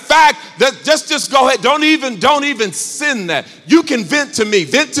 Matter of fact, just go ahead. Don't even send that. You can vent to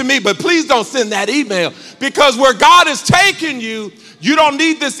me, but please don't send that email, because where God is taking you, you don't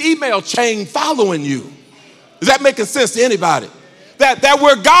need this email chain following you. Is that making sense to anybody? That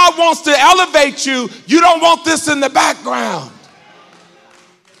where God wants to elevate you, you don't want this in the background.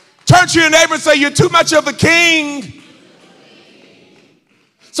 Turn to your neighbor and say, you're too much of a king.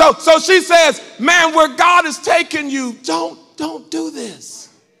 So she says, man, where God is taking you, don't do this.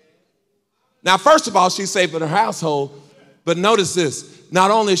 Now, first of all, she's saving her household. But notice this. Not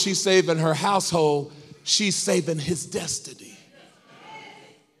only is she saving her household, she's saving his destiny.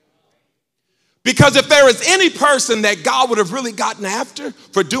 Because if there is any person that God would have really gotten after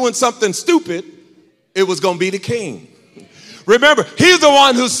for doing something stupid, it was going to be the king. Remember, he's the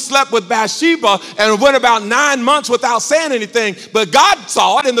one who slept with Bathsheba and went about 9 months without saying anything. But God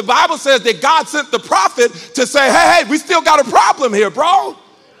saw it, and the Bible says that God sent the prophet to say, hey, we still got a problem here, bro.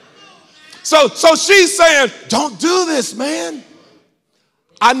 So she's saying, don't do this, man.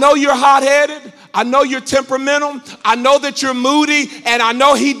 I know you're hot-headed. I know you're temperamental. I know that you're moody. And I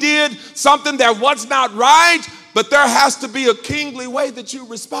know he did something that was not right. But there has to be a kingly way that you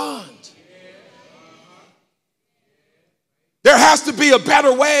respond. There has to be a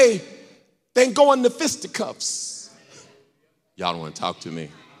better way than going to fisticuffs. Y'all don't want to talk to me.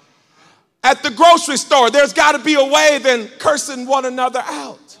 At the grocery store, there's got to be a way than cursing one another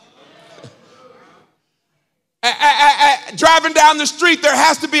out. Driving down the street, there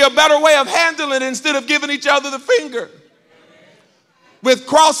has to be a better way of handling it instead of giving each other the finger with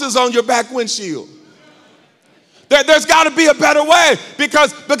crosses on your back windshield. There's got to be a better way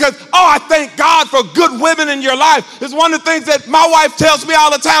because I thank God for good women in your life. It's one of the things that my wife tells me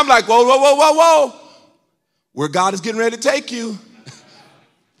all the time, like, whoa. Where God is getting ready to take you.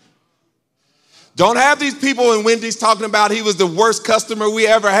 Don't have these people in Wendy's talking about he was the worst customer we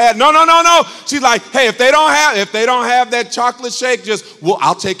ever had. No. She's like, hey, if they don't have that chocolate shake,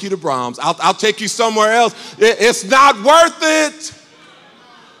 I'll take you to Brahms. I'll take you somewhere else. It's not worth it.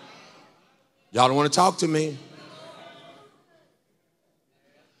 Y'all don't want to talk to me.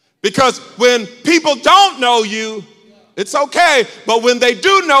 Because when people don't know you, it's okay. But when they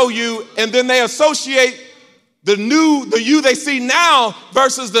do know you and then they associate the you they see now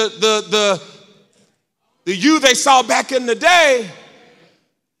versus the you they saw back in the day,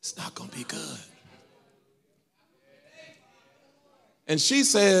 it's not going to be good. And she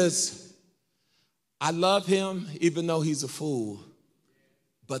says, I love him even though he's a fool.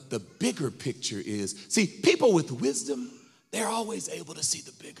 But the bigger picture is, see, people with wisdom, they're always able to see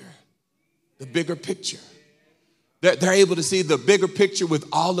the bigger picture. They're able to see the bigger picture with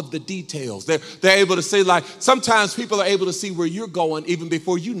all of the details. They're able to see, like, sometimes people are able to see where you're going even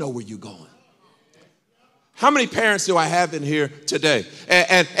before you know where you're going. How many parents do I have in here today?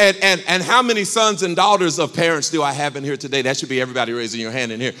 And how many sons and daughters of parents do I have in here today? That should be everybody raising your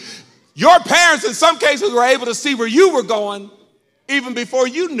hand in here. Your parents, in some cases, were able to see where you were going even before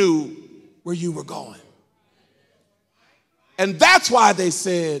you knew where you were going. And that's why they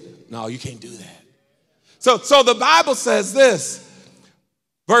said, no, you can't do that. So the Bible says this.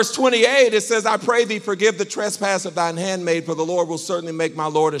 Verse 28, it says, I pray thee forgive the trespass of thine handmaid, for the Lord will certainly make my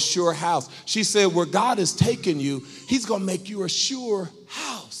Lord a sure house. She said, where God has taken you, he's going to make you a sure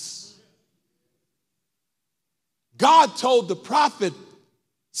house. God told the prophet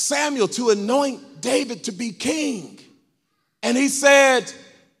Samuel to anoint David to be king. And he said,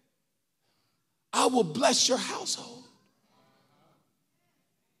 I will bless your household.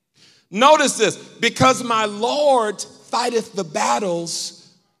 Notice this, because my Lord fighteth the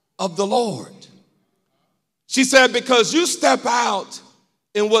battles of the Lord. She said, because you step out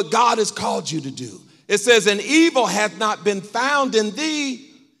in what God has called you to do. It says, and evil hath not been found in thee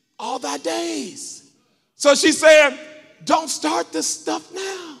all thy days. So she said, don't start this stuff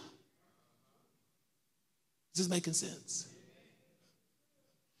now. Is this making sense?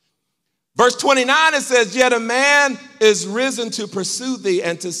 Verse 29, it says, yet a man is risen to pursue thee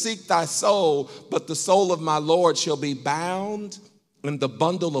and to seek thy soul, but the soul of my Lord shall be bound in the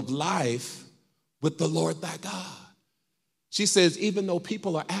bundle of life with the Lord thy God. She says, even though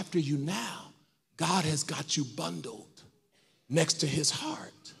people are after you now, God has got you bundled next to his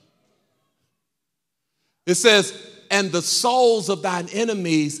heart. It says, and the souls of thine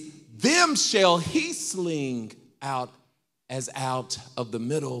enemies, them shall he sling out as out of the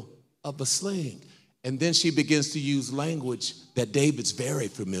middle of a sling. And then she begins to use language that David's very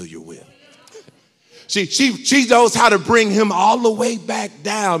familiar with. She knows how to bring him all the way back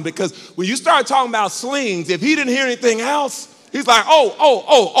down, because when you start talking about slings, if he didn't hear anything else, he's like,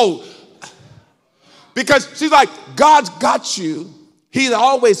 oh. Because she's like, God's got you. He's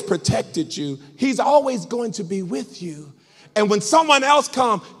always protected you. He's always going to be with you. And when someone else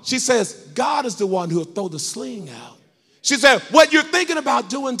comes, she says, God is the one who will throw the sling out. She said, what you're thinking about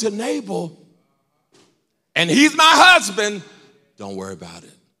doing to Nabal, and he's my husband, don't worry about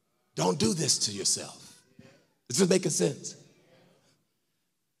it. Don't do this to yourself. Is this making sense?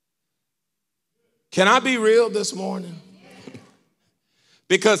 Can I be real this morning?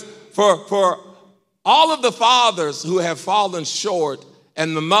 Because for all of the fathers who have fallen short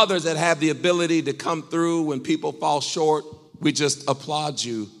and the mothers that have the ability to come through when people fall short, we just applaud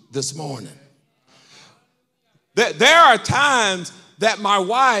you this morning. There are times that my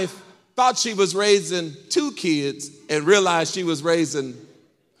wife thought she was raising 2 kids and realized she was raising,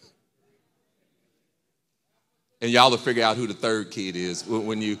 and y'all will figure out who the 3rd kid is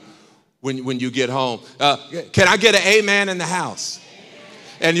when you get home. Can I get an amen in the house?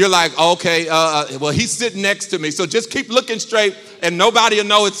 And you're like, okay, well, he's sitting next to me, so just keep looking straight and nobody will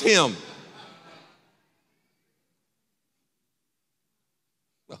know it's him.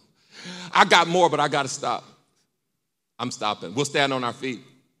 I got more, but I got to stop. I'm stopping. We'll stand on our feet.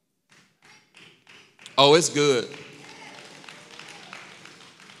 Oh, it's good.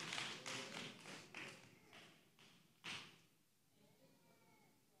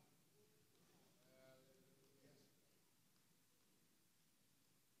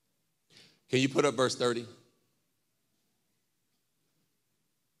 Can you put up verse 30?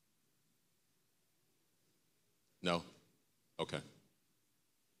 No? Okay.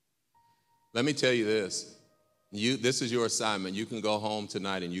 Let me tell you this. This is your assignment. You can go home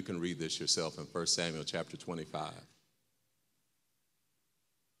tonight and you can read this yourself in 1 Samuel chapter 25.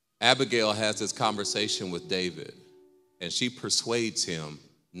 Abigail has this conversation with David, and she persuades him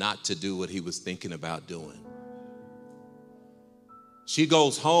not to do what he was thinking about doing. She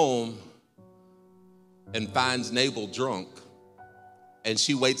goes home and finds Nabal drunk, and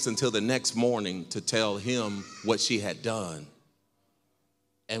she waits until the next morning to tell him what she had done.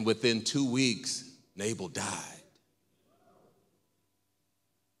 And within 2 weeks, Nabal died.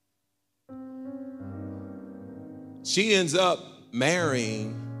 She ends up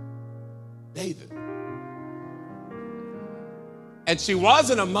marrying David. And she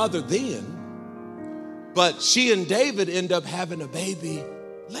wasn't a mother then, but she and David end up having a baby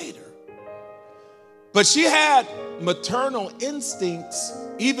later. But she had maternal instincts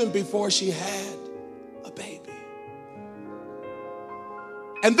even before she had a baby.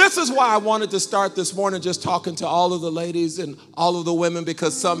 And this is why I wanted to start this morning just talking to all of the ladies and all of the women,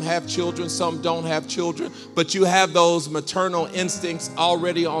 because some have children, some don't have children, but you have those maternal instincts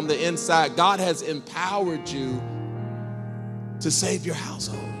already on the inside. God has empowered you to save your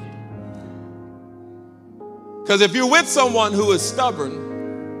household. Because if you're with someone who is stubborn,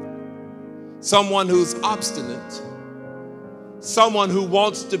 someone who's obstinate, someone who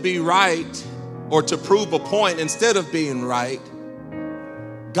wants to be right or to prove a point instead of being right,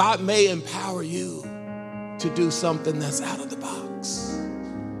 God may empower you to do something that's out of the box.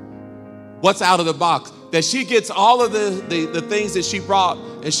 What's out of the box? That she gets all of the things that she brought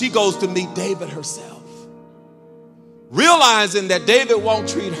and she goes to meet David herself, realizing that David won't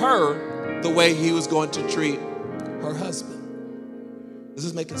treat her the way he was going to treat her husband. Is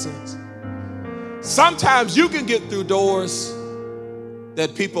this making sense? Sometimes you can get through doors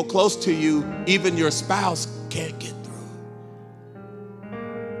that people close to you, even your spouse, can't get through.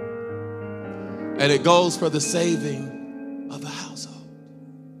 And it goes for the saving of a household.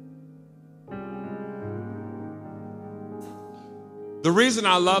 The reason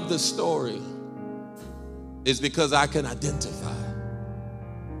I love this story is because I can identify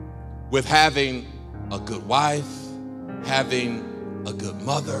with having a good wife, having a good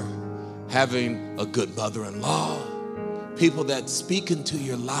mother, having a good mother-in-law, people that speak into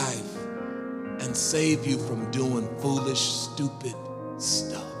your life and save you from doing foolish, stupid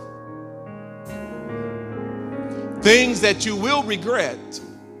stuff. Things that you will regret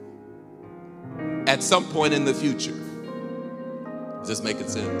at some point in the future. Is this making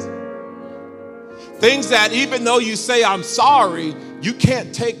sense? Things that even though you say, I'm sorry, you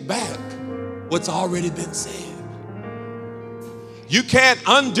can't take back what's already been said. You can't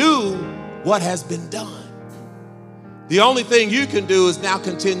undo what has been done. The only thing you can do is now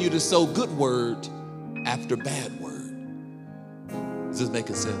continue to sow good word after bad word. Is this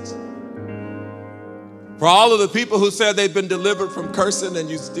making sense? For all of the people who said they've been delivered from cursing and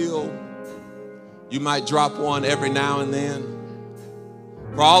you might drop one every now and then.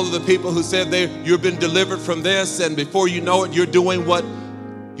 For all of the people who said you've been delivered from this, and before you know it, you're doing what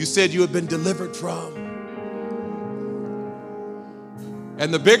you said you had been delivered from.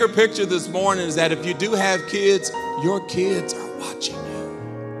 And the bigger picture this morning is that if you do have kids, your kids are watching you.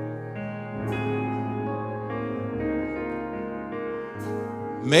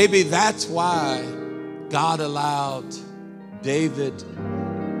 Maybe that's why God allowed David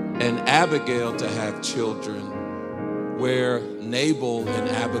and Abigail to have children where Nabal and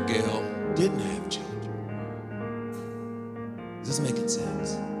Abigail didn't have children. Is this making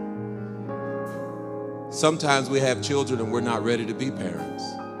sense? Sometimes we have children and we're not ready to be parents.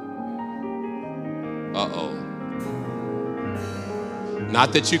 Uh-oh.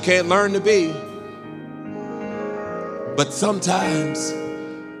 Not that you can't learn to be, but sometimes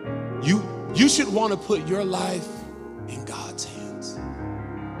you should want to put your life in God's hands.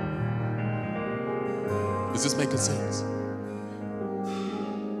 Is this making sense?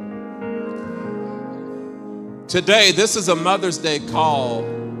 Today, this is a Mother's Day call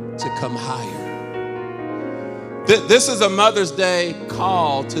to come higher. This is a Mother's Day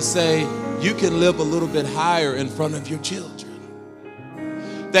call to say you can live a little bit higher in front of your children.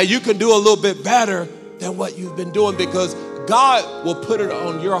 That you can do a little bit better than what you've been doing, because God will put it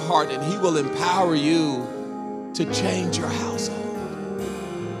on your heart and He will empower you to change your household.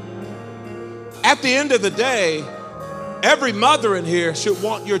 At the end of the day, every mother in here should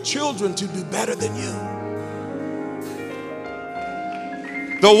want your children to do better than you.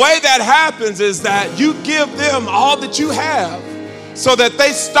 The way that happens is that you give them all that you have so that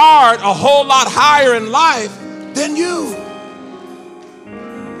they start a whole lot higher in life than you.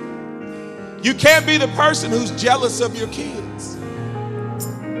 You can't be the person who's jealous of your kids.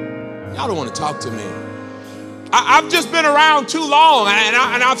 Y'all don't want to talk to me. I've just been around too long, and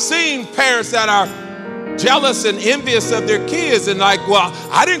I've seen parents that are jealous and envious of their kids and like, well,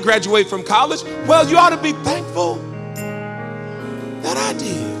 I didn't graduate from college. Well, you ought to be thankful that I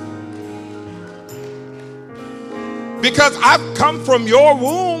did. Because I've come from your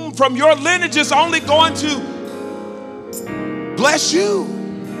womb, from your lineage, is only going to bless you.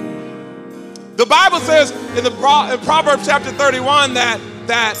 The Bible says in Proverbs chapter 31 that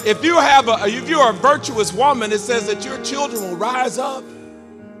if you are a virtuous woman, it says that your children will rise up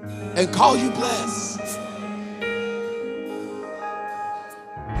and call you blessed.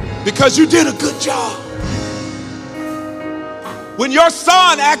 Because you did a good job. When your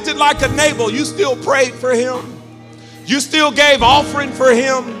son acted like a Nabal, you still prayed for him. You still gave offering for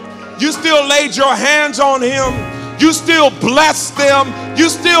him. You still laid your hands on him. You still blessed them. You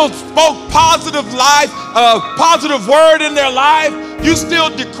still spoke positive life, positive word in their life. You still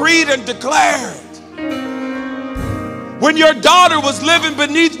decreed and declared. When your daughter was living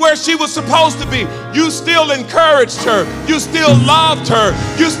beneath where she was supposed to be, you still encouraged her. You still loved her.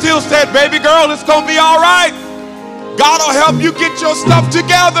 You still said, baby girl, it's going to be all right. God will help you get your stuff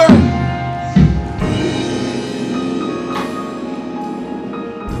together.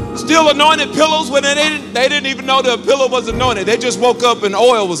 Still anointed pillows when they didn't even know the pillow was anointed. They just woke up and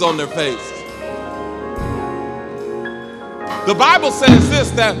oil was on their face. The Bible says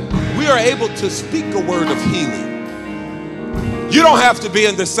this, that we are able to speak a word of healing. You don't have to be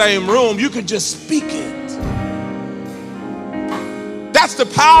in the same room. You can just speak it. That's the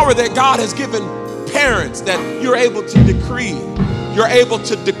power that God has given parents, that you're able to decree. You're able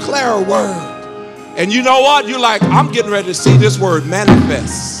to declare a word. And you know what? You're like, I'm getting ready to see this word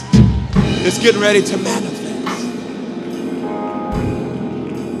manifest. It's getting ready to manifest.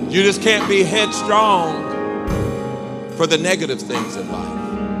 You just can't be headstrong for the negative things in life.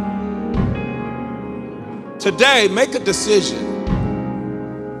 Today, make a decision.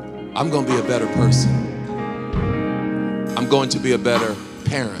 I'm going to be a better person. I'm going to be a better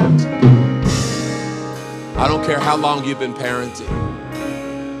parent. I don't care how long you've been parenting.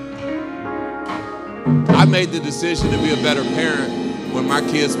 I made the decision to be a better parent when my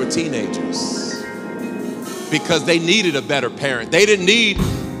kids were teenagers because they needed a better parent. They didn't need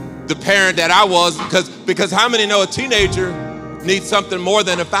the parent that I was because how many know a teenager needs something more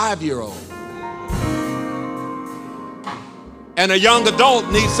than a 5-year-old? And a young adult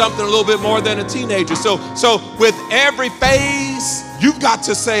needs something a little bit more than a teenager. So with every phase, you've got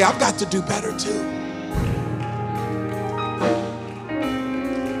to say, I've got to do better too.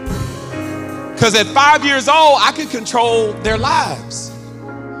 Because at 5 years old, I can control their lives.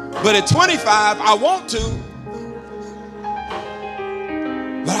 But at 25, I want to,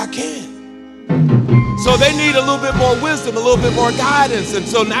 but I can't. So they need a little bit more wisdom, a little bit more guidance. And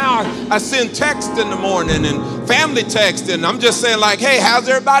so now I send text in the morning and family text, and I'm just saying like, hey, how's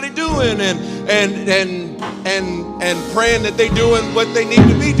everybody doing? And praying that they're doing what they need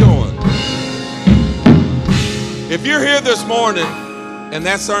to be doing. If you're here this morning and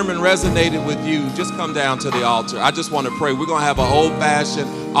that sermon resonated with you, just come down to the altar. I just want to pray. We're going to have an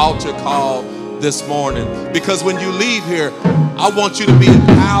old-fashioned altar call this morning, because when you leave here, I want you to be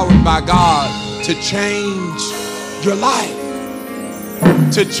empowered by God to change your life,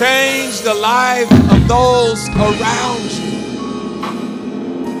 to change the life of those around you.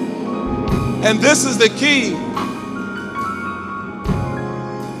 And this is the key.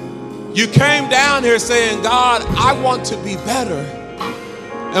 You came down here saying, God, I want to be better.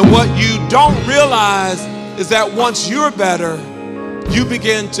 And what you don't realize is that once you're better, you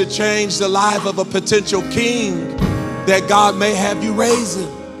begin to change the life of a potential king that God may have you raising.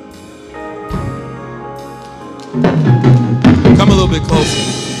 Come a little bit closer.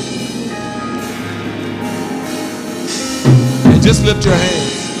 And just lift your hands.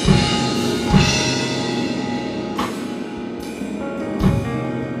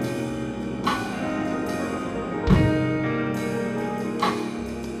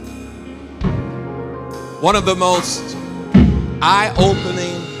 One of the most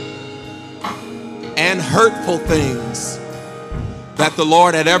eye-opening and hurtful things that the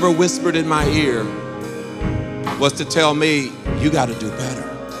Lord had ever whispered in my ear was to tell me, you got to do better.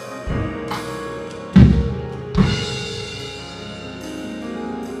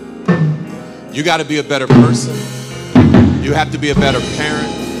 You got to be a better person. You have to be a better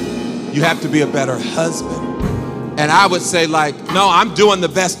parent. You have to be a better husband. And I would say like, no, I'm doing the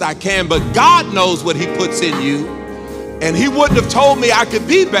best I can, but God knows what he puts in you. And he wouldn't have told me I could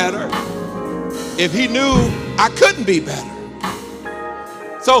be better if he knew I couldn't be better.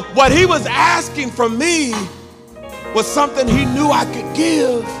 So what he was asking from me was something he knew I could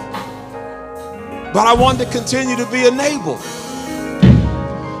give, but I wanted to continue to be enabled.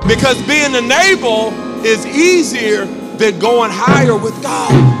 Because being enabled is easier than going higher with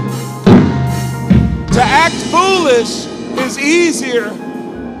God. To act foolish is easier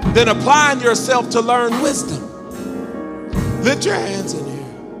than applying yourself to learn wisdom. Lift your hands in here.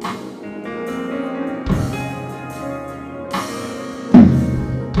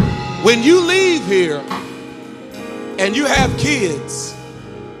 When you leave here and you have kids,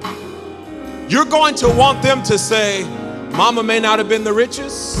 you're going to want them to say, Mama may not have been the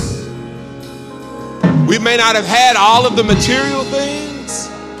richest. We may not have had all of the material things,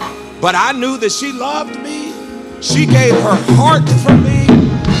 but I knew that she loved me. She gave her heart for me.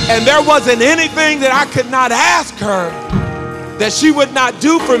 And there wasn't anything that I could not ask her that she would not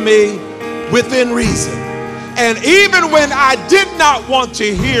do for me within reason. And even when I did not want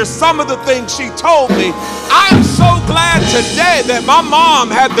to hear some of the things she told me, I'm so glad today that my mom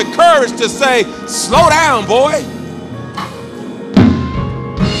had the courage to say, slow down, boy.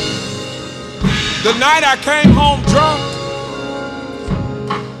 The night I came home drunk,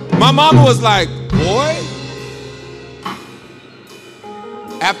 my mama was like, boy,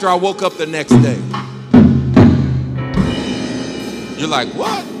 after I woke up the next day. You're like,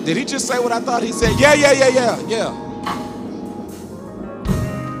 what? Did he just say what I thought he said? Yeah.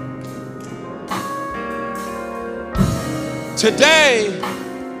 Today,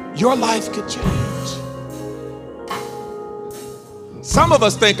 your life could change. Some of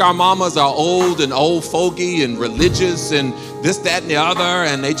us think our mamas are old and old fogey and religious and this, that, and the other,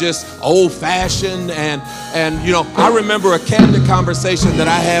 and they just old-fashioned. And you know, I remember a candid conversation that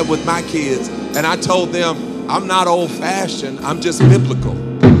I had with my kids, and I told them, I'm not old-fashioned, I'm just biblical.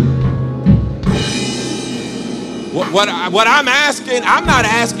 What I'm asking, I'm not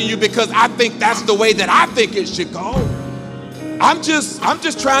asking you because I think that's the way that I think it should go. I'm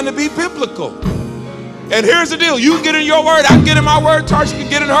just trying to be biblical. And here's the deal. You can get in your word. I can get in my word. Tarsha can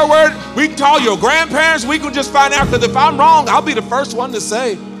get in her word. We can call your grandparents. We can just find out. Because if I'm wrong, I'll be the first one to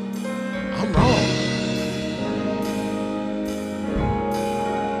say, I'm wrong.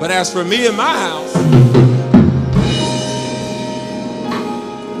 But as for me and my house,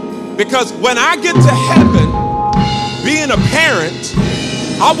 because when I get to heaven, being a parent,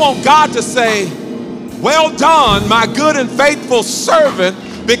 I want God to say, well done, my good and faithful servant,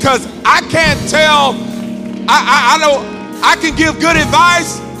 because I can't tell, I can give good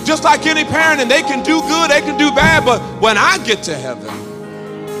advice just like any parent, and they can do good, they can do bad, but when I get to heaven,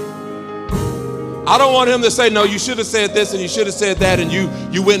 I don't want him to say, no, you should have said this and you should have said that, and you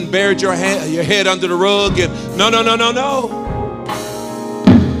went and buried your head under the rug, and no.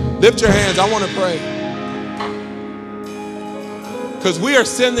 Lift your hands, I want to pray. Because we are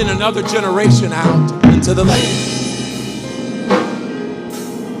sending another generation out into the land.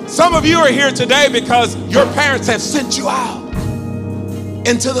 Some of you are here today because your parents have sent you out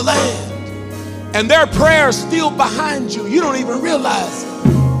into the land. And their prayers still behind you. You don't even realize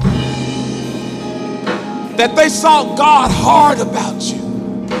that they sought God hard about you.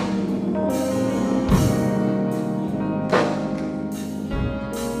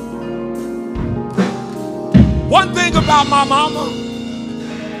 One thing about my mama,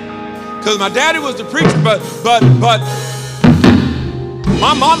 because my daddy was the preacher, but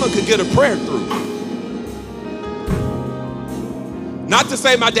my mama could get a prayer through. Not to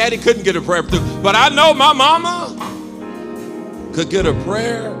say my daddy couldn't get a prayer through, but I know my mama could get a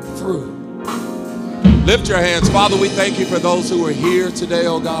prayer through. Lift your hands. Father, we thank you for those who are here today,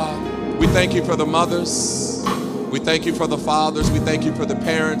 oh God. We thank you for the mothers. We thank you for the fathers. We thank you for the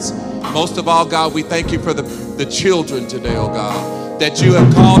parents. Most of all, God, we thank you for the children today, oh God, that you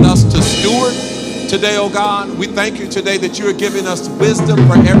have called us to steward today, oh God. We thank you today that you are giving us wisdom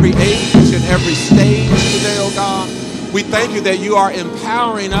for every age and every stage today, oh God. We thank you that you are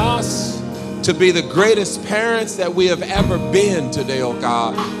empowering us to be the greatest parents that we have ever been today, oh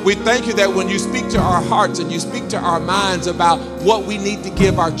God. We thank you that when you speak to our hearts and you speak to our minds about what we need to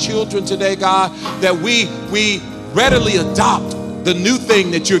give our children today, God, that we readily adopt the new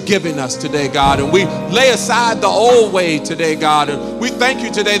thing that you're giving us today, God. And we lay aside the old way today, God. And we thank you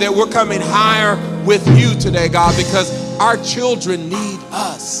today that we're coming higher with you today, God, because our children need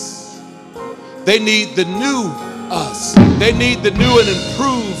us. They need the new us. They need the new and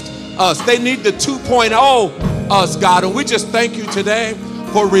improved us. They need the 2.0 us, God. And we just thank you today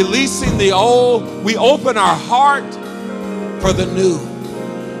for releasing the old. We open our heart for the new.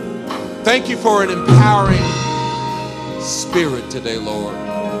 Thank you for an empowering spirit today, Lord.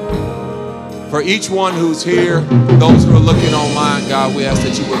 For each one who's here, those who are looking online, God, we ask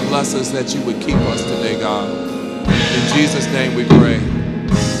that you would bless us, that you would keep us today, God. In Jesus' name we pray.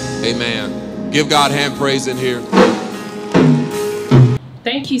 Amen. Give God hand praise in here.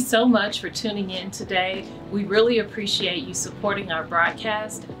 Thank you so much for tuning in today. We really appreciate you supporting our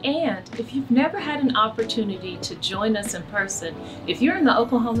broadcast. And if you've never had an opportunity to join us in person, if you're in the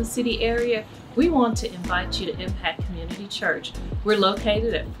Oklahoma City area, we want to invite you to Impact Community Church. We're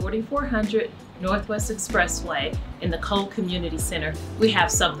located at 4400 Northwest Expressway in the Cole Community Center. We have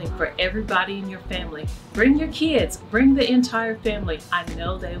something for everybody in your family. Bring your kids, bring the entire family. I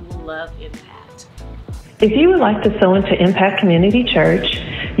know they will love Impact. If you would like to sow into Impact Community Church,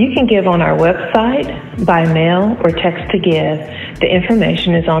 you can give on our website, by mail, or text to give. The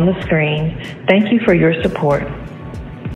information is on the screen. Thank you for your support.